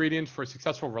main ingredients for a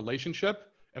successful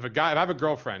relationship. If I have a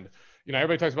girlfriend,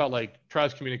 everybody talks about like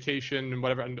trust, communication, and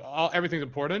whatever, and everything's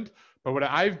important. But what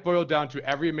I've boiled down to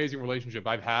every amazing relationship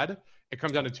I've had, it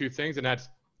comes down to two things, and that's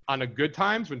on the good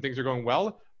times when things are going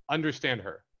well, understand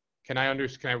her. Can I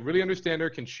really understand her?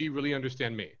 Can she really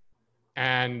understand me?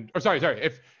 Sorry.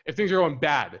 If things are going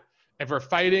bad, if we're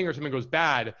fighting or something goes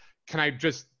bad, can I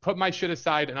just put my shit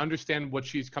aside and understand what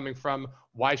she's coming from,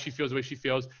 why she feels the way she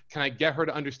feels? Can I get her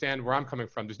to understand where I'm coming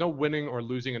from? There's no winning or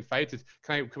losing in fights. It's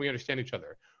can we understand each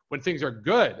other? When things are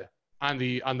good on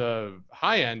the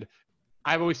high end,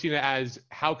 I've always seen it as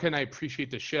how can I appreciate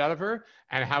the shit out of her,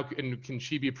 and can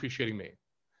she be appreciating me?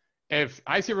 If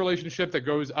I see a relationship that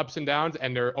goes ups and downs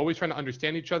and they're always trying to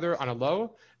understand each other on a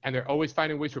low and they're always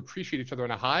finding ways to appreciate each other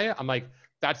on a high, I'm like,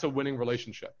 that's a winning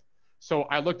relationship. So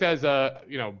I looked as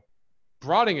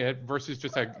broadening it versus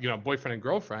just like, boyfriend and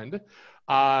girlfriend.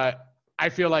 I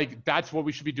feel like that's what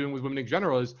we should be doing with women in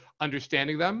general, is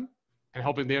understanding them and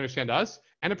helping they understand us,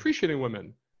 and appreciating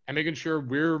women and making sure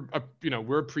we're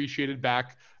appreciated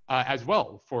back as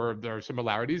well for their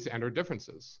similarities and our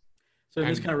differences. So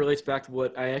this kind of relates back to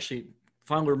what I actually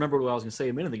finally remembered what I was going to say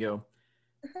a minute ago.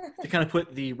 To kind of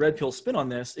put the red pill spin on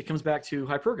this, it comes back to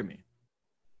hypergamy,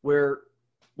 where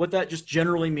what that just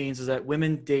generally means is that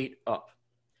women date up.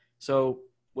 So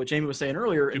what Jamie was saying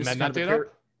earlier, Do men not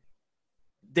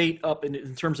date up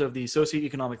in terms of the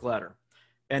socioeconomic ladder.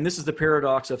 And this is the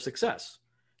paradox of success.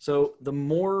 So the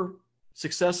more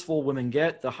successful women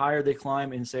get, the higher they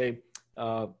climb in, say,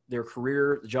 their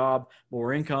career, job,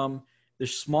 more income, the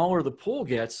smaller the pool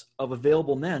gets of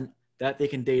available men that they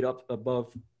can date up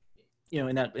above,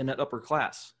 in that upper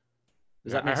class.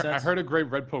 Does that make sense? I heard a great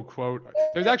red pill quote.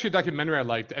 There's actually a documentary I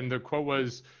liked, and the quote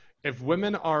was, "If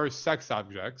women are sex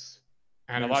objects,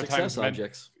 and a lot of times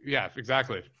objects." Yeah,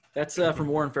 exactly. That's from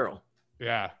Warren Farrell.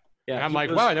 Yeah. And I'm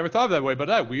like, wow, I never thought of that way,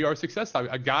 but we are success.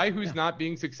 A guy who's not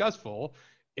being successful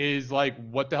is like,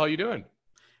 what the hell are you doing?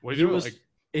 What are you doing?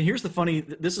 And here's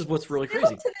this is what's really crazy.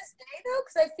 To this day, though,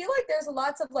 because I feel like there's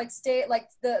lots of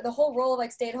the whole role of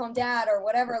like stay-at-home dad or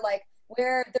whatever, like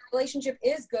where the relationship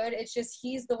is good. It's just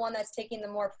he's the one that's taking the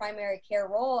more primary care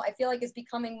role. I feel like it's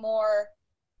becoming more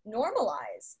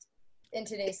normalized in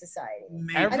today's society.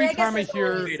 Every time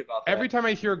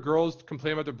I hear girls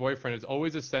complain about their boyfriend, it's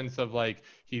always a sense of like,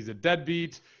 he's a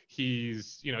deadbeat.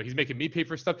 He's making me pay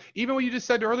for stuff. Even what you just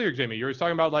said earlier, Jamie, you were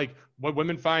talking about like what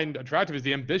women find attractive is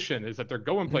the ambition, is that they're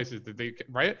going places that they,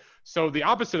 right? So the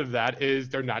opposite of that is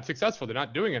they're not successful. They're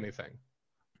not doing anything.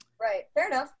 Right. Fair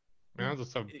enough. Yeah,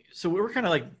 so we were kind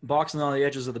of like boxing on the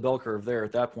edges of the bell curve there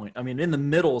at that point. I mean, in the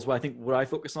middle is what I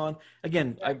focus on.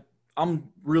 Again, I'm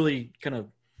really kind of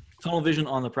tunnel vision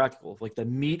on the practical, like the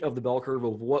meat of the bell curve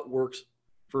of what works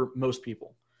for most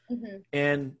people. Mm-hmm.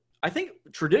 And I think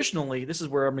traditionally, this is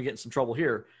where I'm going to get in some trouble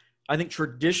here. I think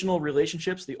traditional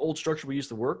relationships, the old structure we used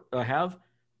to have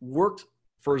worked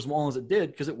for as long as it did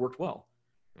because it worked well.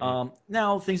 Mm-hmm.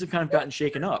 Now things have kind of gotten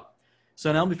shaken up.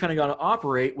 So now we've kind of got to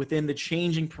operate within the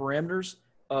changing parameters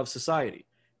of society.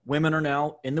 Women are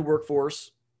now in the workforce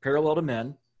parallel to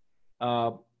men.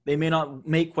 They may not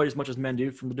make quite as much as men do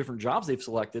from the different jobs they've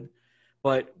selected,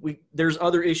 but there's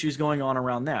other issues going on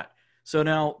around that. So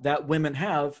now that women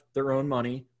have their own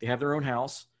money, they have their own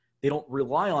house, they don't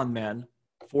rely on men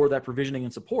for that provisioning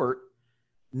and support.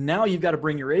 Now you've got to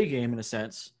bring your A game in a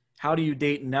sense. How do you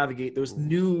date and navigate those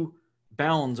new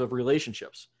bounds of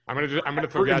relationships? I'm gonna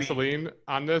throw gasoline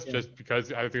on this just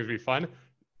because I think it'd be fun.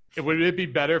 Would it be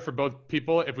better for both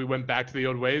people if we went back to the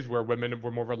old ways where women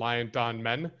were more reliant on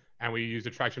men and we used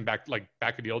attraction back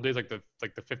in the old days, like the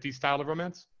 50s style of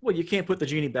romance? Well, you can't put the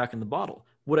genie back in the bottle.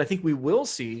 What I think we will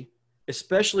see,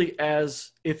 especially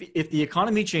as if the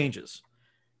economy changes,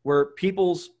 where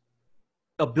people's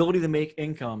ability to make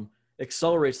income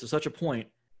accelerates to such a point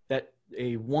that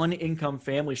a one income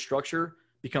family structure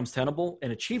becomes tenable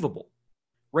and achievable.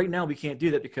 Right now, we can't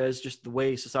do that because just the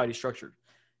way society is structured.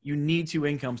 You need two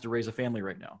incomes to raise a family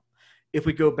right now. If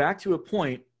we go back to a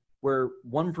point where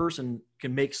one person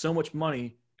can make so much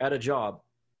money at a job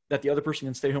that the other person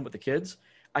can stay home with the kids,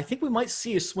 I think we might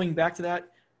see a swing back to that.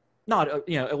 Not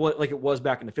like it was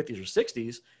back in the 50s or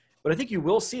 60s, but I think you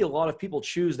will see a lot of people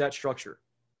choose that structure.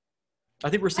 I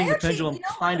think we're seeing the pendulum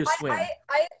kind of swing. I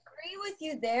agree with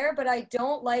you there, but I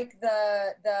don't like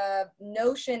the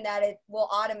notion that it will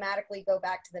automatically go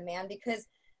back to the man, because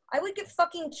I would get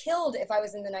fucking killed if I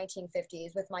was in the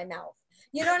 1950s with my mouth.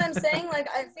 You know what I'm saying? Like,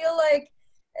 I feel like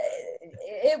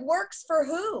it works for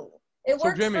who? It So,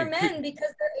 works Jimmy, for men because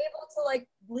they're able to like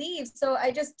leave. So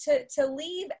I just to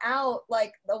leave out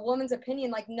like the woman's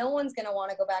opinion, like no one's gonna want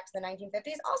to go back to the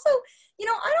 1950s. Also,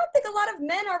 I don't think a lot of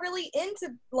men are really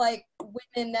into like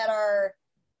women that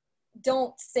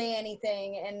don't say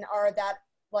anything and are that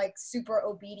like super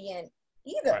obedient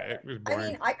either. Right, it was I boring.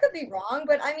 mean, I could be wrong,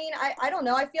 but I mean, I don't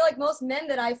know. I feel like most men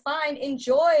that I find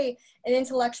enjoy an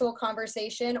intellectual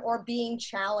conversation or being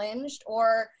challenged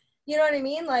or, you know what I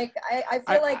mean? Like, I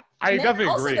feel like I men definitely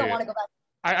also agree. don't want to go back.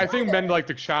 I think men like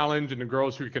the challenge and the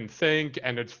girls who can think,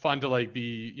 and it's fun to like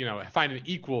be, find an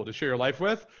equal to share your life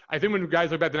with. I think when guys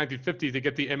look back at the 1950s, they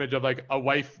get the image of like a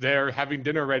wife there having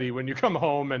dinner ready when you come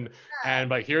home, and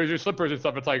like here's your slippers and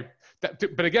stuff. It's like,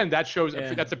 but again, that shows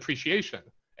that's appreciation.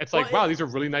 It's like, wow, these are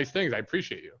really nice things. I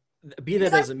appreciate you. Be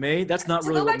that as it may, that's not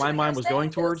really what my what mind you're was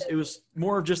going saying, towards. It was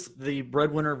more of just the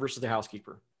breadwinner versus the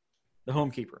housekeeper. The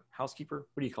homekeeper. Housekeeper?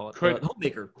 What do you call it? The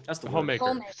homemaker. That's the word.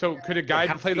 Homemaker. So could a guy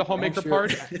play the homemaker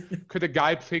part? Could the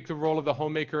guy take the role of the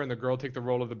homemaker and the girl take the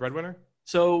role of the breadwinner?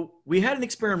 So we had an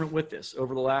experiment with this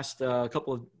over the last the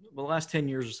last 10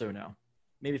 years or so now,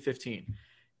 maybe 15.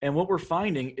 And what we're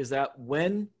finding is that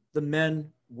when the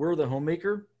men were the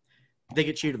homemaker, they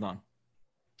get cheated on.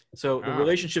 So the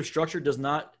relationship structure does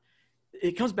not,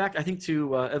 it comes back, I think,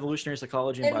 to evolutionary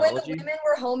psychology and biology. And when the women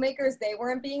were homemakers, they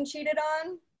weren't being cheated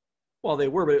on? Well, they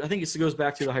were, but I think it goes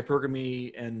back to the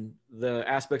hypergamy and the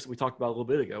aspects that we talked about a little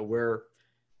bit ago, where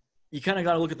you kind of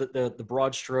got to look at the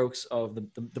broad strokes of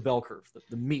the bell curve,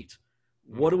 the meat.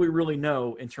 What do we really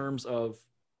know in terms of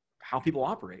how people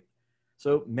operate?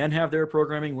 So men have their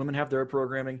programming, women have their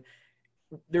programming.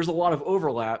 There's a lot of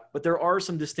overlap, but there are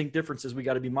some distinct differences we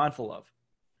got to be mindful of.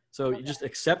 So you just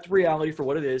accept reality for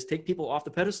what it is, take people off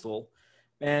the pedestal,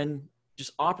 and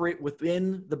just operate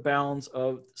within the bounds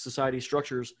of society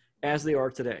structures as they are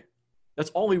today. That's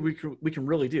all we can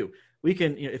really do. We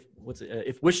can,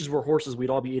 if wishes were horses, we'd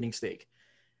all be eating steak.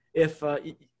 If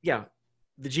the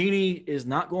genie is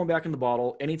not going back in the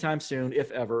bottle anytime soon,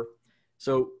 if ever.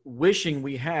 So wishing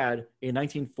we had a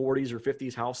 1940s or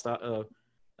 50s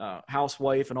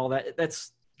housewife and all that,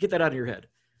 get that out of your head.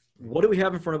 What do we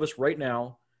have in front of us right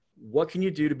now? What can you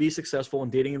do to be successful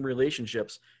in dating and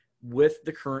relationships with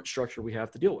the current structure we have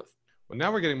to deal with? Well,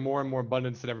 now we're getting more and more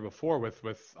abundance than ever before with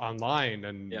online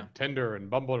and Tinder and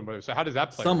Bumble and whatever. So how does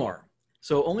that play? Some are.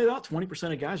 So only about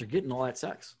 20% of guys are getting all that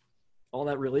sex, all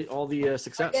the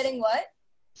success. Are getting what?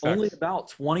 Sex. Only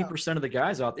about 20% of the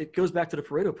guys out. It goes back to the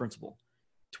Pareto principle.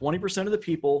 20% of the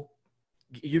people,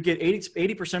 you get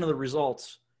 80% of the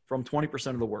results from 20%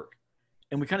 of the work.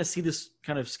 And we kind of see this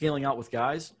kind of scaling out with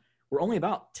guys, where only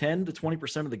about 10 to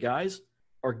 20% of the guys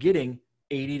are getting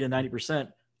 80 to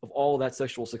 90% of all of that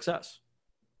sexual success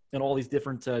in all these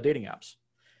different dating apps.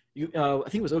 I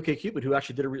think it was OkCupid who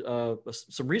actually did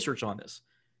some research on this.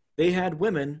 They had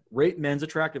women rate men's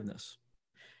attractiveness.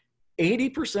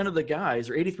 80% of the guys,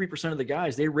 or 83% of the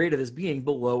guys, they rated as being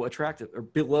below attractive or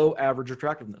below average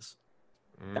attractiveness.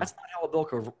 That's not how a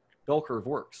bell curve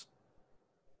works.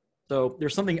 So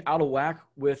there's something out of whack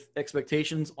with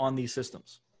expectations on these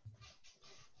systems.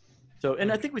 So,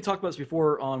 and I think we talked about this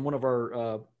before on one of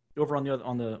our over on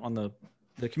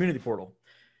the community portal,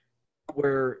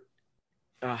 where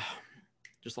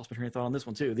just lost my train of thought on this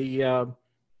one too. The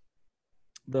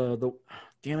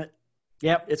damn it,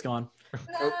 yep, it's gone.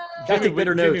 Jimmy,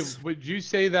 would you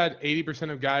say that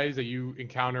 80% of guys that you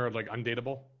encounter are like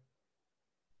undateable?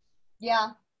 Yeah.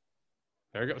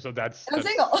 There you go. So I'm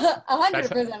single. 100%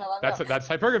 of them. That's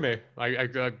hypergamy.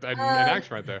 An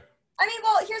action right there. I mean,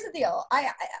 well, here's the deal. I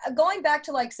going back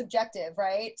to like subjective,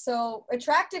 right? So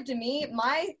attractive to me,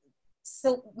 my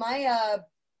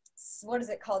what is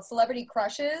it called? Celebrity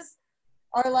crushes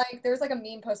are like, there's like a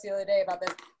meme post the other day about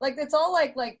this. Like it's all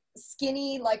like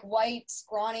skinny, like white,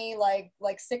 scrawny, like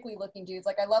sickly looking dudes.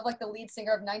 Like I love like the lead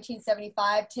singer of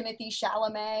 1975, Timothy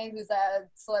Chalamet, who's a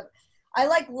celeb. I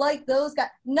like those guys.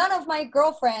 None of my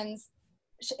girlfriends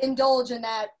indulge in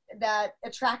that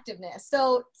attractiveness.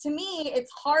 So to me,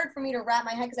 it's hard for me to wrap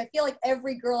my head, because I feel like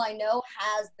every girl I know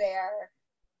has their,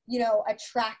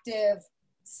 attractive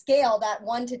scale, that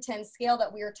 1 to 10 scale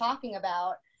that we were talking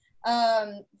about.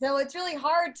 So it's really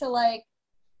hard to I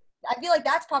feel like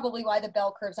that's probably why the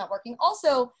bell curve's not working.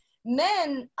 Also,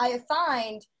 men, I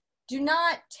find, do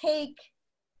not take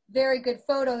very good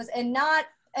photos, and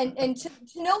to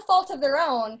no fault of their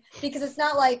own, because it's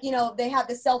not like, they have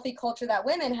the selfie culture that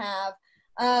women have.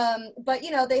 But,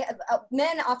 they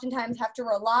men oftentimes have to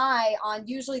rely on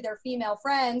usually their female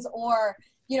friends or,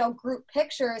 group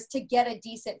pictures to get a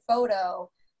decent photo,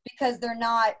 because they're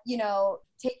not,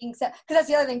 taking, because that's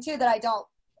the other thing too that I don't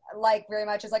like very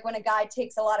much is like when a guy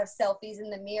takes a lot of selfies in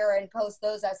the mirror and posts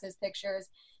those as his pictures,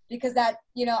 because that,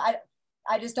 you know,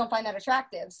 I just don't find that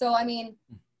attractive. So I mean,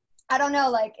 I don't know,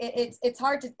 like it's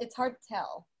hard to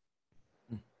tell.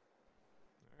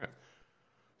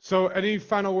 So any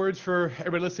final words for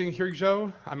everybody listening here,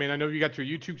 Joe? I mean, I know you got your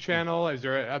YouTube channel. Is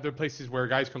there other places where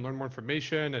guys can learn more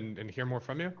information and hear more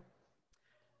from you?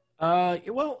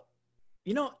 Well,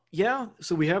 you know, yeah.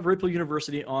 So we have Red Pill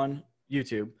University on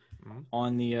YouTube,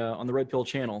 on the Red Pill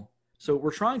channel. So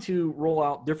we're trying to roll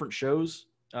out different shows.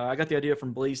 I got the idea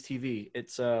from Blaze TV.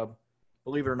 It's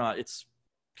believe it or not, it's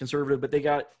conservative, but they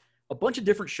got a bunch of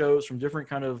different shows from different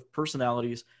kind of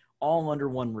personalities, all under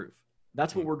one roof.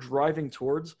 That's what we're driving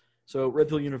towards. So Red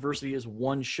Pill University is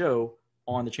one show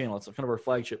on the channel. It's kind of our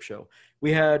flagship show.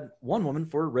 We had one woman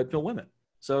for Red Pill Women.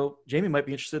 So Jamie might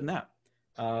be interested in that.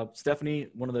 Stephanie,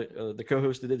 one of the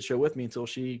co-hosts that did the show with me until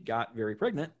she got very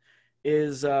pregnant,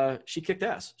 is she kicked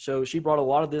ass. So she brought a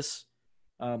lot of this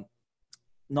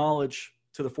knowledge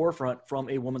to the forefront from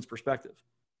a woman's perspective.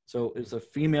 So it's a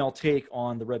female take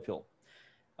on the Red Pill.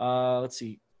 Let's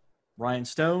see. Ryan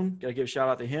Stone, got to give a shout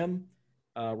out to him.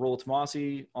 Rolla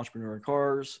Tomasi, Entrepreneur in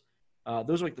Cars.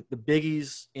 Those are like the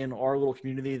biggies in our little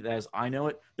community as I know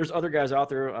it. There's other guys out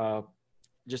there. I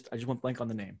just went blank on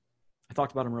the name. I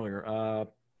talked about him earlier.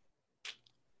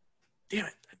 Damn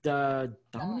it.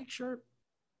 Dominic Sharp?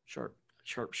 Sharp.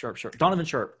 Donovan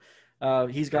Sharp.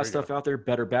 He's got stuff out there.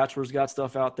 Better Bachelor's got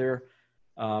stuff out there.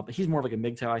 But he's more of like a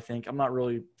MGTOW, I think. I'm not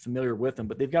really familiar with him,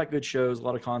 but they've got good shows, a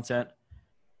lot of content.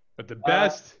 But the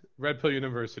best, Red Pill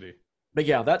University. But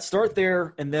yeah, that start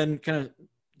there and then kind of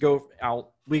go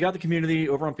out. We got the community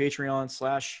over on Patreon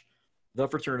 /The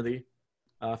Fraternity.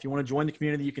 If you want to join the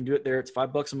community, you can do it there. It's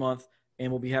 $5 a month, and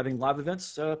we'll be having live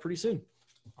events pretty soon.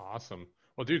 Awesome.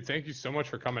 Well, dude, thank you so much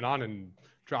for coming on and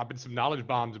dropping some knowledge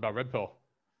bombs about Red Pill.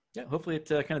 Yeah, hopefully it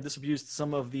kind of disabused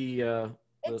some of the.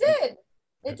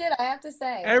 It did, I have to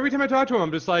say. Every time I talk to him,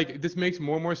 I'm just like, this makes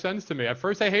more and more sense to me. At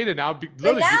first, I hated it. Now,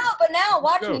 but now,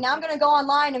 watch me. Now I'm going to go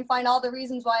online and find all the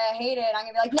reasons why I hate it. I'm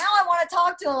going to be like, now I want to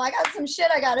talk to him. I got some shit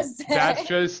I got to say. That's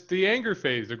just the anger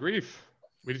phase, the grief.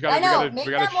 We just got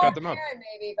to shut them up.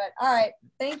 Maybe, but all right.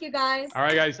 Thank you, guys. All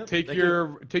right, guys. Take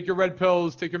your red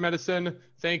pills. Take your medicine.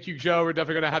 Thank you, Joe. We're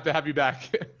definitely going to have you back.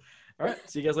 All right.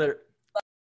 See you guys later.